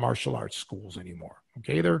a lot of martial arts schools anymore.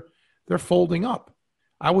 Okay. They're folding up.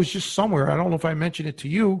 I was just somewhere. I don't know if I mentioned it to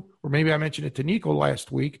you, or maybe I mentioned it to Nico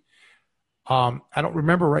last week. I don't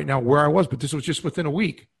remember right now where I was, but this was just within a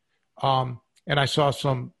week. And I saw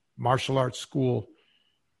some martial arts school,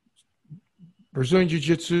 Brazilian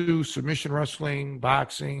Jiu-Jitsu, submission wrestling,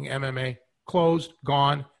 boxing, MMA, closed,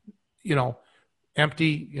 gone,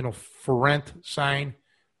 empty, for rent sign.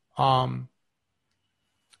 And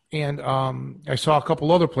I saw a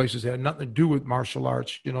couple other places that had nothing to do with martial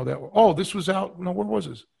arts, this was out. No, where was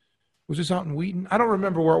this? Was this out in Wheaton? I don't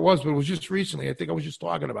remember where it was, but it was just recently. I think I was just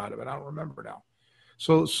talking about it, but I don't remember now.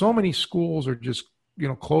 So many schools are just,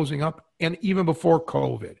 closing up. And even before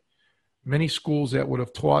COVID, many schools that would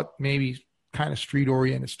have taught maybe kind of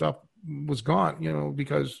street-oriented stuff was gone,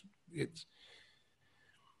 because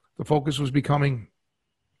the focus was becoming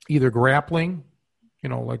either grappling,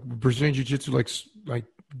 like Brazilian Jiu-Jitsu, like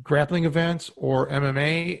grappling events, or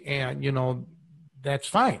MMA, and that's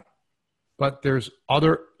fine. But there's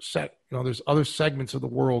other segments of the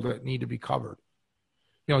world that need to be covered.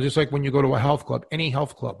 Just like when you go to a health club, any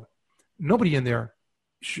health club, nobody in there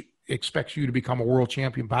expects you to become a world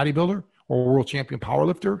champion bodybuilder or a world champion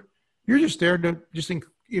powerlifter. You're just there to just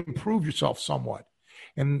improve yourself somewhat.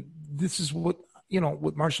 And this is what,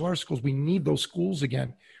 with martial arts schools, we need those schools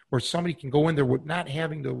again, where somebody can go in there with not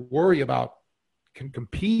having to worry about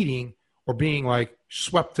competing or being like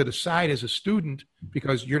swept to the side as a student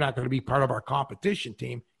because you're not going to be part of our competition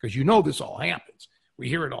team, because this all happens. We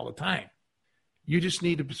hear it all the time. You just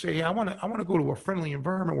need to say, hey, I want to go to a friendly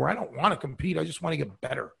environment where I don't want to compete. I just want to get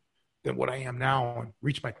better than what I am now and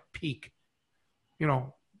reach my peak.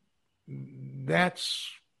 That's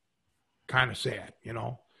kind of sad,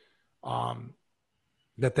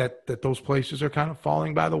 that those places are kind of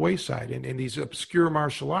falling by the wayside. And these obscure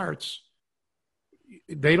martial arts,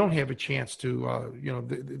 they don't have a chance to,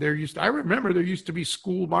 I remember there used to be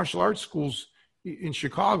martial arts schools in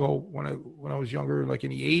Chicago when I was younger, like in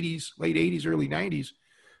the 80s, late 80s, early 90s,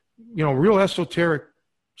 real esoteric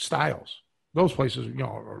styles. Those places,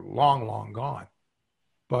 are long, long gone.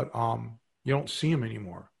 But you don't see them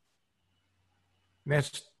anymore.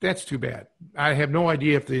 And that's too bad. I have no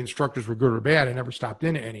idea if the instructors were good or bad. I never stopped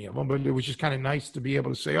into any of them, but it was just kind of nice to be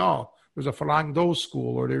able to say, oh, there's a Farang Do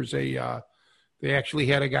school, or there's they actually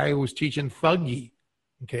had a guy who was teaching Thuggy.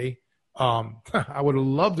 Okay. I would have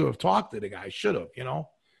loved to have talked to the guy. Should have,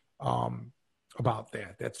 about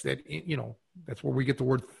that. That's where we get the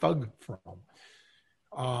word thug from.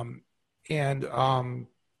 And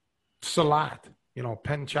Salat,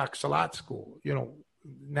 Penchak Salat school,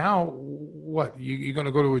 now what? You're going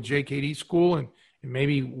to go to a JKD school and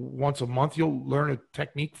maybe once a month you'll learn a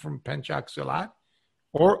technique from Penchak Salat?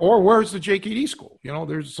 Or where's the JKD school?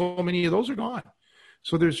 There's so many of those are gone.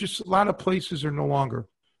 So there's just a lot of places are no longer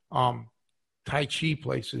Tai Chi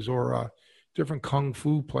places or different Kung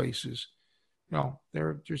Fu places.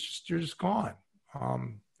 They're just gone.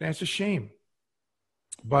 That's a shame.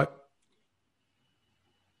 But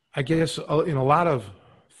I guess in a lot of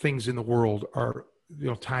things in the world are,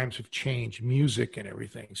 times have changed, music and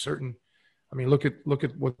everything. Look at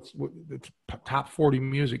what the top 40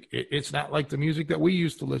 music. It's not like the music that we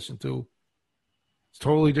used to listen to. It's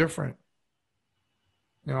totally different.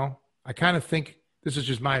 I kind of think, this is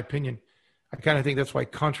just my opinion, I kind of think that's why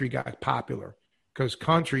country got popular, because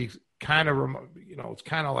country kind of, it's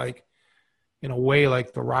kind of like, in a way,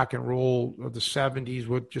 like the rock and roll of the 70s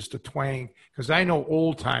with just a twang. Because I know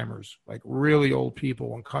old timers, like really old people,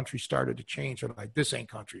 when country started to change, they're like, this ain't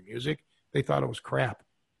country music. They thought it was crap,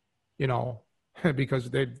 because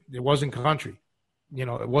it wasn't country.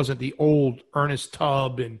 It wasn't the old Ernest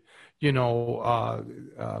Tubb and,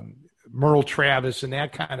 Merle Travis and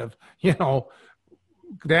that kind of,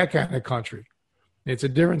 that kind of country. It's a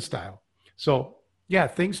different style. So, yeah,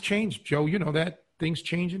 things change, Joe. That things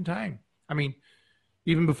change in time.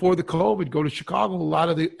 Even before the COVID, go to Chicago, a lot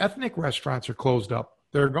of the ethnic restaurants are closed up.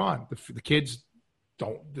 They're gone. The kids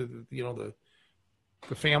don't, the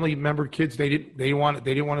family member kids, they didn't want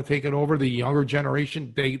to take it over. The younger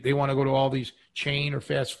generation, they want to go to all these chain or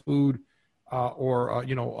fast food, I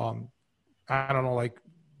don't know, like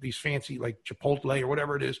these fancy, like Chipotle or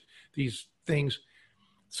whatever it is, these things.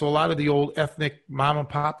 So a lot of the old ethnic mom and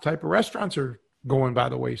pop type of restaurants are going by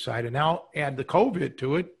the wayside. And now add the COVID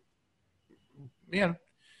to it.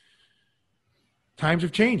 Times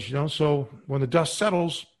have changed, So when the dust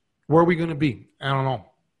settles, where are we going to be? I don't know.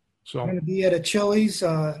 So I'm going to be at a Chili's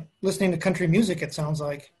listening to country music, it sounds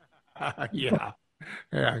like. Yeah.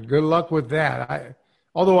 Good luck with that.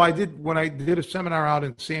 Although when I did a seminar out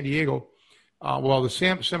in San Diego,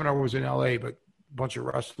 the seminar was in LA, but a bunch of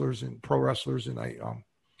wrestlers and pro wrestlers, and I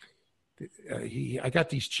got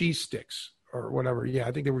these cheese sticks or whatever. Yeah,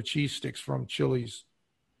 I think they were cheese sticks from Chili's,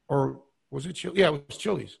 or was it Chili's? Yeah, it was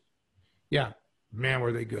Chili's. Yeah, man,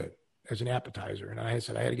 were they good as an appetizer. And I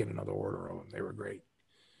said I had to get another order of them. They were great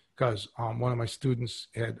because one of my students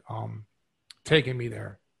had taken me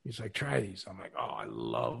there. He's like, try these. I'm like, oh, I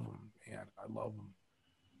love them, man. I love them.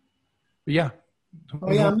 But yeah.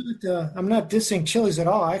 Oh yeah, I'm not dissing Chili's at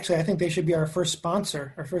all. Actually, I think they should be our first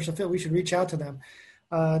sponsor, our first affiliate. We should reach out to them.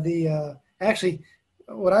 Actually,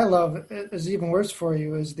 what I love is even worse for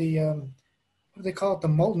you is the what do they call it? The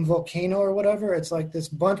molten volcano or whatever. It's like this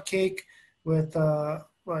bundt cake with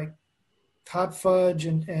like hot fudge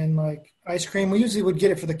and like ice cream. We usually would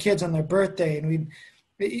get it for the kids on their birthday, and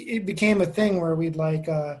it became a thing where we'd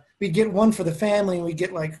get one for the family, and we'd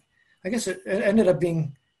get like, I guess it ended up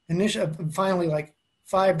being finally like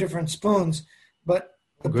 5 different spoons, but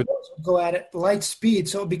the boys would go at it light speed.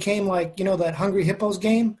 So it became like, that Hungry Hippos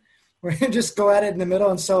game where you just go at it in the middle.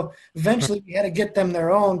 And so eventually we had to get them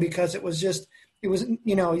their own because it was,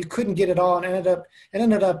 you couldn't get it all, and it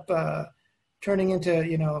ended up turning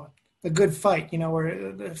into, a good fight,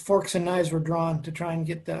 where the forks and knives were drawn to try and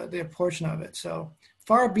get the portion of it. So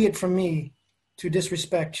far be it from me to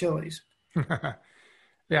disrespect Chili's.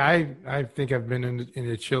 Yeah, I think I've been in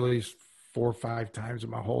the Chili's 4 or 5 times in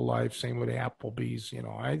my whole life. Same with Applebee's.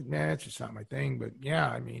 It's just not my thing. But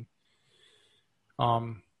yeah,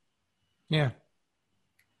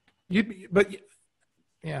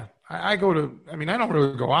 yeah. I go to. I don't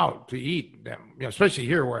really go out to eat them. Especially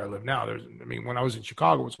here where I live now. When I was in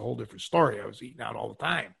Chicago, it's a whole different story. I was eating out all the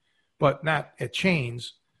time, but not at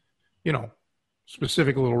chains.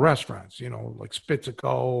 Specific little restaurants. Like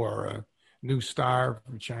Spizzico or New Star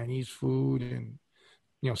for Chinese food, and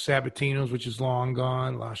Sabatino's, which is long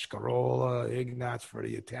gone, La Scarola, Ignatz for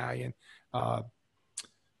the Italian, La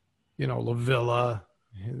Villa,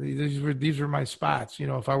 These were my spots. You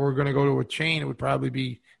know, if I were going to go to a chain, it would probably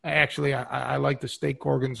be actually I like the steak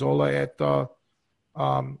gorgonzola at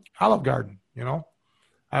Olive Garden. You know,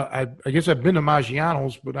 I guess I've been to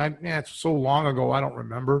Maggiano's, but it's so long ago I don't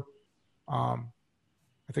remember. I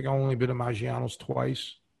think I've only been to Maggiano's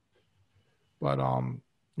twice. But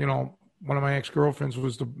you know, one of my ex-girlfriends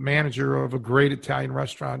was the manager of a great Italian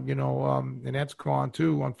restaurant, you know, and that's gone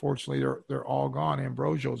too. Unfortunately, they're all gone.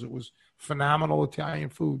 Ambrosio's. It was phenomenal Italian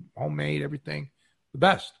food, homemade, everything, the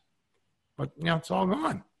best. But you know, it's all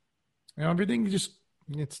gone. You know, everything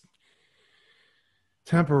it's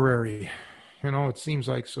temporary. You know, it seems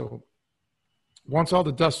like so. Once all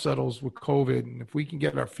the dust settles with COVID, and if we can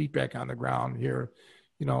get our feet back on the ground here,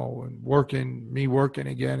 you know, and working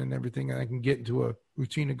again and everything, and I can get into a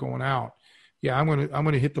routine of going out. Yeah, I'm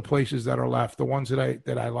gonna hit the places that are left, the ones that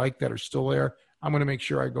I like that are still there. I'm gonna make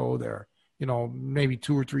sure I go there. You know, maybe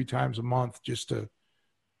 2 or 3 times a month just to,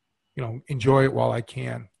 you know, enjoy it while I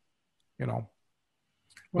can. You know.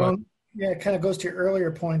 Well, yeah, it kind of goes to your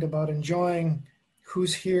earlier point about enjoying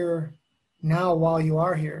who's here now while you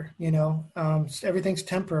are here. You know, everything's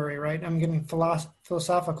temporary, right? I'm getting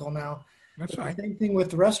philosophical now. That's right. Same thing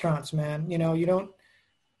with restaurants, man. You know, you don't.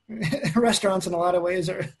 Restaurants in a lot of ways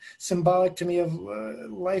are symbolic to me of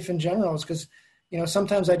life in general, because you know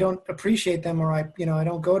sometimes I don't appreciate them, or I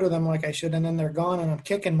don't go to them like I should, and then they're gone, and I'm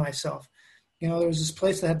kicking myself. You know, there was this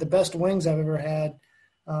place that had the best wings I've ever had.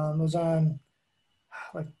 It was on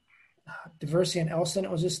like Diversey and Elston.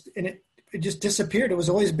 It was just, and it just disappeared. It was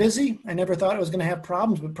always busy. I never thought it was going to have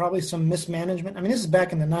problems, but probably some mismanagement. I mean, this is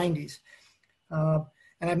back in the 90s.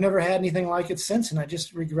 And I've never had anything like it since, and I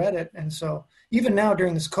just regret it. And so even now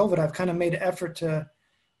during this COVID, I've kind of made an effort to,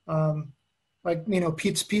 like, you know,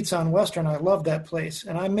 Pete's Pizza on Western. I love that place.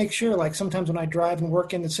 And I make sure, like, sometimes when I drive and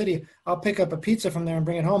work in the city, I'll pick up a pizza from there and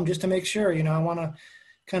bring it home just to make sure, you know, I want to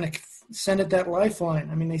kind of send it that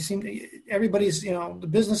lifeline. I mean, everybody's, you know, the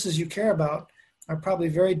businesses you care about are probably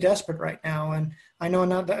very desperate right now. And I know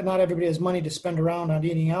not everybody has money to spend around on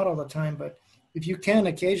eating out all the time, but if you can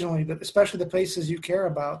occasionally, but especially the places you care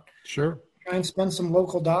about, sure, try and spend some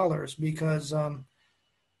local dollars, because, and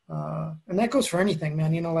that goes for anything,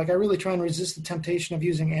 man. You know, like I really try and resist the temptation of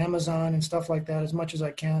using Amazon and stuff like that as much as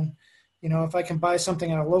I can. You know, if I can buy something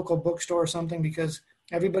at a local bookstore or something, because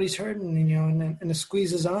everybody's hurting, you know, and the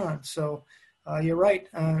squeeze is on. So you're right.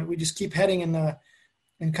 We just keep heading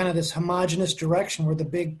in kind of this homogenous direction where the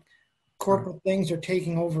big corporate things are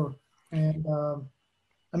taking over. And,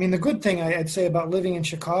 I mean, the good thing I'd say about living in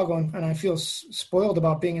Chicago, and I feel spoiled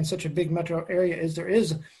about being in such a big metro area, is there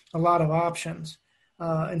is a lot of options.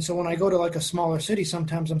 And so when I go to like a smaller city,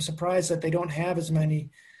 sometimes I'm surprised that they don't have as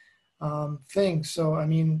many things. So, I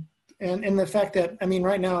mean, and the fact that, I mean,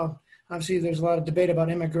 right now, obviously there's a lot of debate about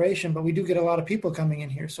immigration, but we do get a lot of people coming in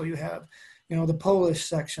here. So you have, you know, the Polish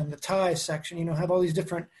section, the Thai section, you know, have all these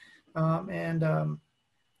different,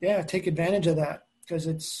 yeah, take advantage of that, because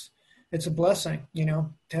it's a blessing, you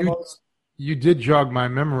know. You did jog my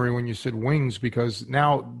memory when you said wings, because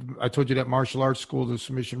now I told you that martial arts school, the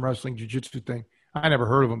submission wrestling jiu-jitsu thing. I never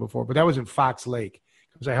heard of them before, but that was in Fox Lake,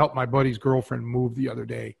 because I helped my buddy's girlfriend move the other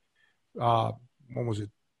day. When was it?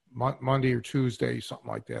 Monday or Tuesday,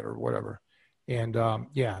 something like that, or whatever. And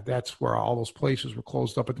yeah, that's where all those places were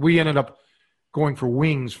closed up. But we ended up going for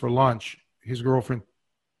wings for lunch. His girlfriend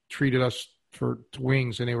treated us to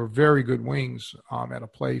wings, and they were very good wings at a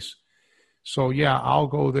place. So yeah, I'll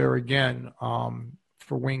go there again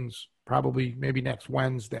for wings, probably maybe next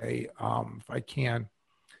Wednesday if I can.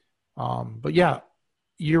 But yeah,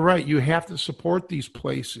 you're right. You have to support these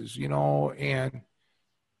places, you know, and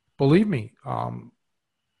believe me,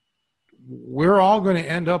 we're all going to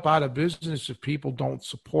end up out of business if people don't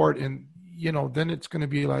support. And, you know, then it's going to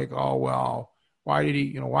be like, oh, well, why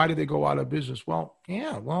did they go out of business? Well,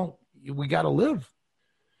 yeah, well, we got to live.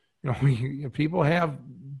 You know, people have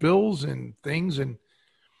bills and things, and,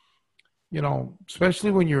 you know,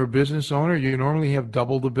 especially when you're a business owner, you normally have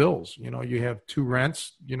double the bills. You know, you have 2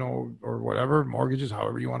 rents, you know, or whatever, mortgages,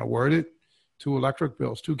 however you want to word it, 2 electric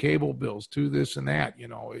bills, 2 cable bills, 2 this and that. You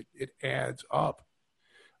know, it adds up.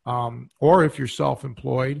 Or if you're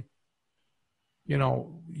self-employed, you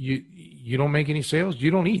know, you don't make any sales, you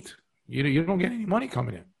don't eat, you don't get any money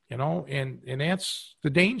coming in, you know, and that's the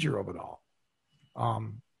danger of it all.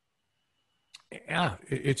 Yeah,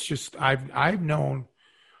 it's just, I've known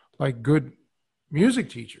like good music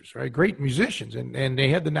teachers, right? Great musicians, and they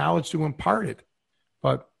had the knowledge to impart it,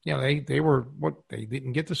 but you know, they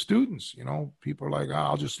didn't get the students, you know. People are like, oh,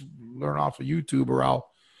 I'll just learn off of YouTube, or I'll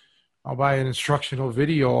buy an instructional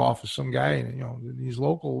video off of some guy. And, you know, these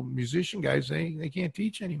local musician guys, they can't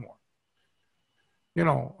teach anymore.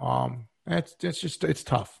 That's just, it's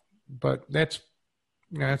tough, but that's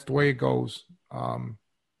the way it goes. But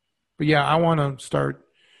yeah, I want to start.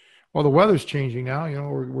 Well, the weather's changing now.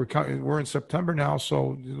 We're in September now,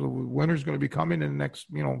 so the winter's going to be coming in the next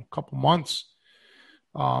couple months.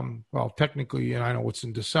 Well, technically, and I know it's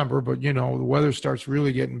in December, but the weather starts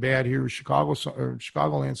really getting bad here in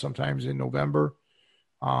Chicagoland sometimes in November.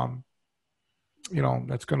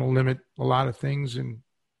 That's going to limit a lot of things, and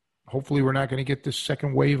hopefully we're not going to get this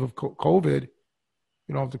second wave of COVID.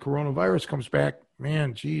 If the coronavirus comes back,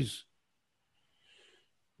 man, geez.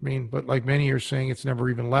 I mean, but like many are saying, it's never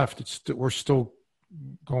even left. We're still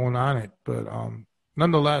going on it, but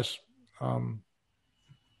nonetheless,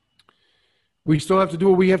 we still have to do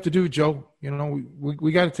what we have to do, Joe.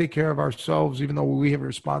 We got to take care of ourselves, even though we have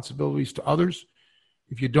responsibilities to others.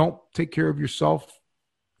 If you don't take care of yourself,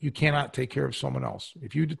 you cannot take care of someone else.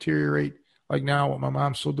 If you deteriorate, like now, my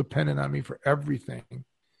mom's so dependent on me for everything,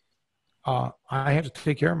 I have to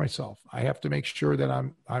take care of myself. I have to make sure that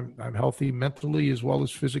I'm healthy mentally as well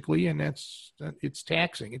as physically, and it's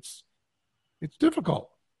taxing. It's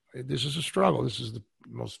difficult. This is a struggle. This is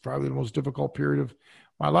probably the most difficult period of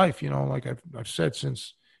my life. Like I've said,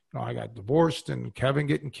 since I got divorced and Kevin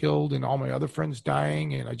getting killed and all my other friends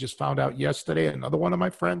dying, and I just found out yesterday another one of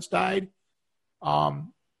my friends died.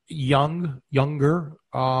 Younger,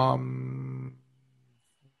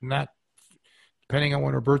 not depending on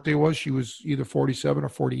when her birthday was, she was either 47 or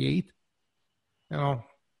 48. No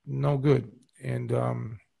good, and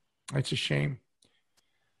it's a shame.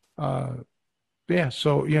 Yeah,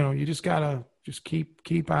 so you just gotta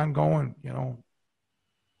keep on going,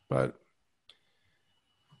 But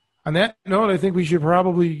on that note, I think we should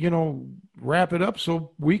probably wrap it up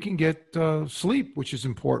so we can get sleep, which is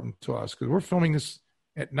important to us because we're filming this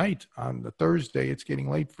at night on the Thursday. It's getting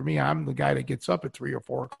late for me. I'm the guy that gets up at 3 or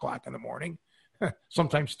 4 o'clock in the morning,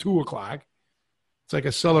 sometimes 2 o'clock. It's like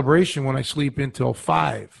a celebration when I sleep until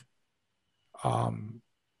 5. I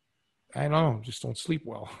don't know, just don't sleep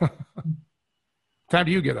well. Time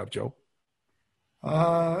do you get up, Joe?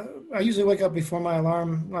 I usually wake up before my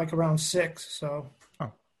alarm, like around 6. So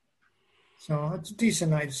it's a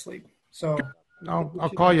decent night's sleep. So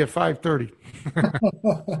I'll call you at 5:30.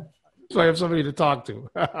 So I have somebody to talk to.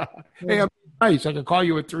 Hey, I'm nice. I can call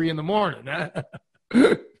you at 3 in the morning.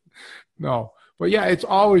 No, but yeah, it's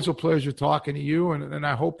always a pleasure talking to you, and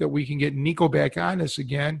I hope that we can get Nico back on this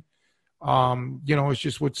again. It's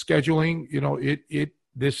just with scheduling.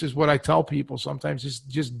 This is what I tell people. Sometimes it's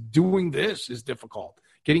just doing this is difficult.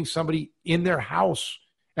 Getting somebody in their house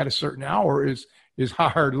at a certain hour is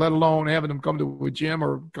hard, let alone having them come to a gym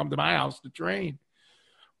or come to my house to train.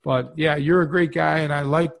 But yeah, you're a great guy, and I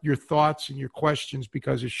like your thoughts and your questions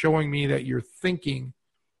because it's showing me that you're thinking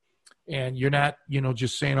and you're not,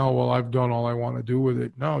 just saying, oh, well, I've done all I want to do with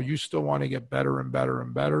it. No, you still want to get better and better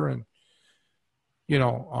and better. And, you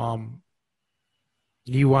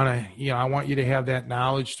want to, I want you to have that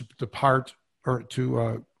knowledge to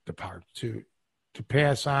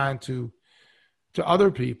pass on to other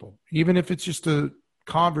people, even if it's just a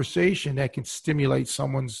conversation that can stimulate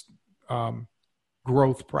someone's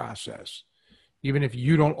growth process, even if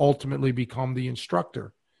you don't ultimately become the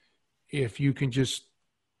instructor. If you can just,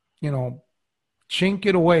 chink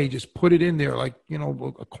it away, just put it in there like,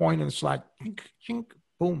 a coin in a slot, chink, chink,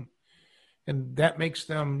 boom. And that makes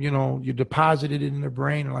them, you deposit it in their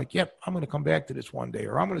brain and like, yep, I'm going to come back to this one day,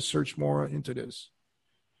 or I'm going to search more into this.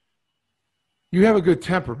 You have a good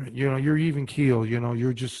temperament, you're even keel,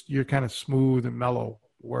 you're kind of smooth and mellow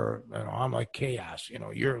where, I'm like chaos,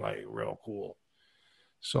 you're like real cool.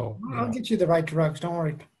 So I'll get you the right drugs. Don't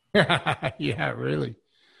worry. Yeah, really.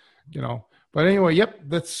 But anyway, yep.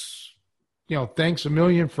 That's, thanks a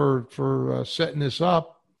million for setting this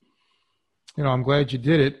up. I'm glad you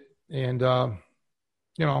did it. And,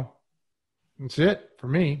 that's it for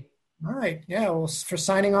me. All right. Yeah. Well, for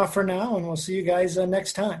signing off for now, and we'll see you guys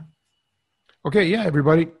next time. Okay. Yeah,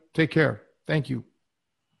 everybody. Take care. Thank you.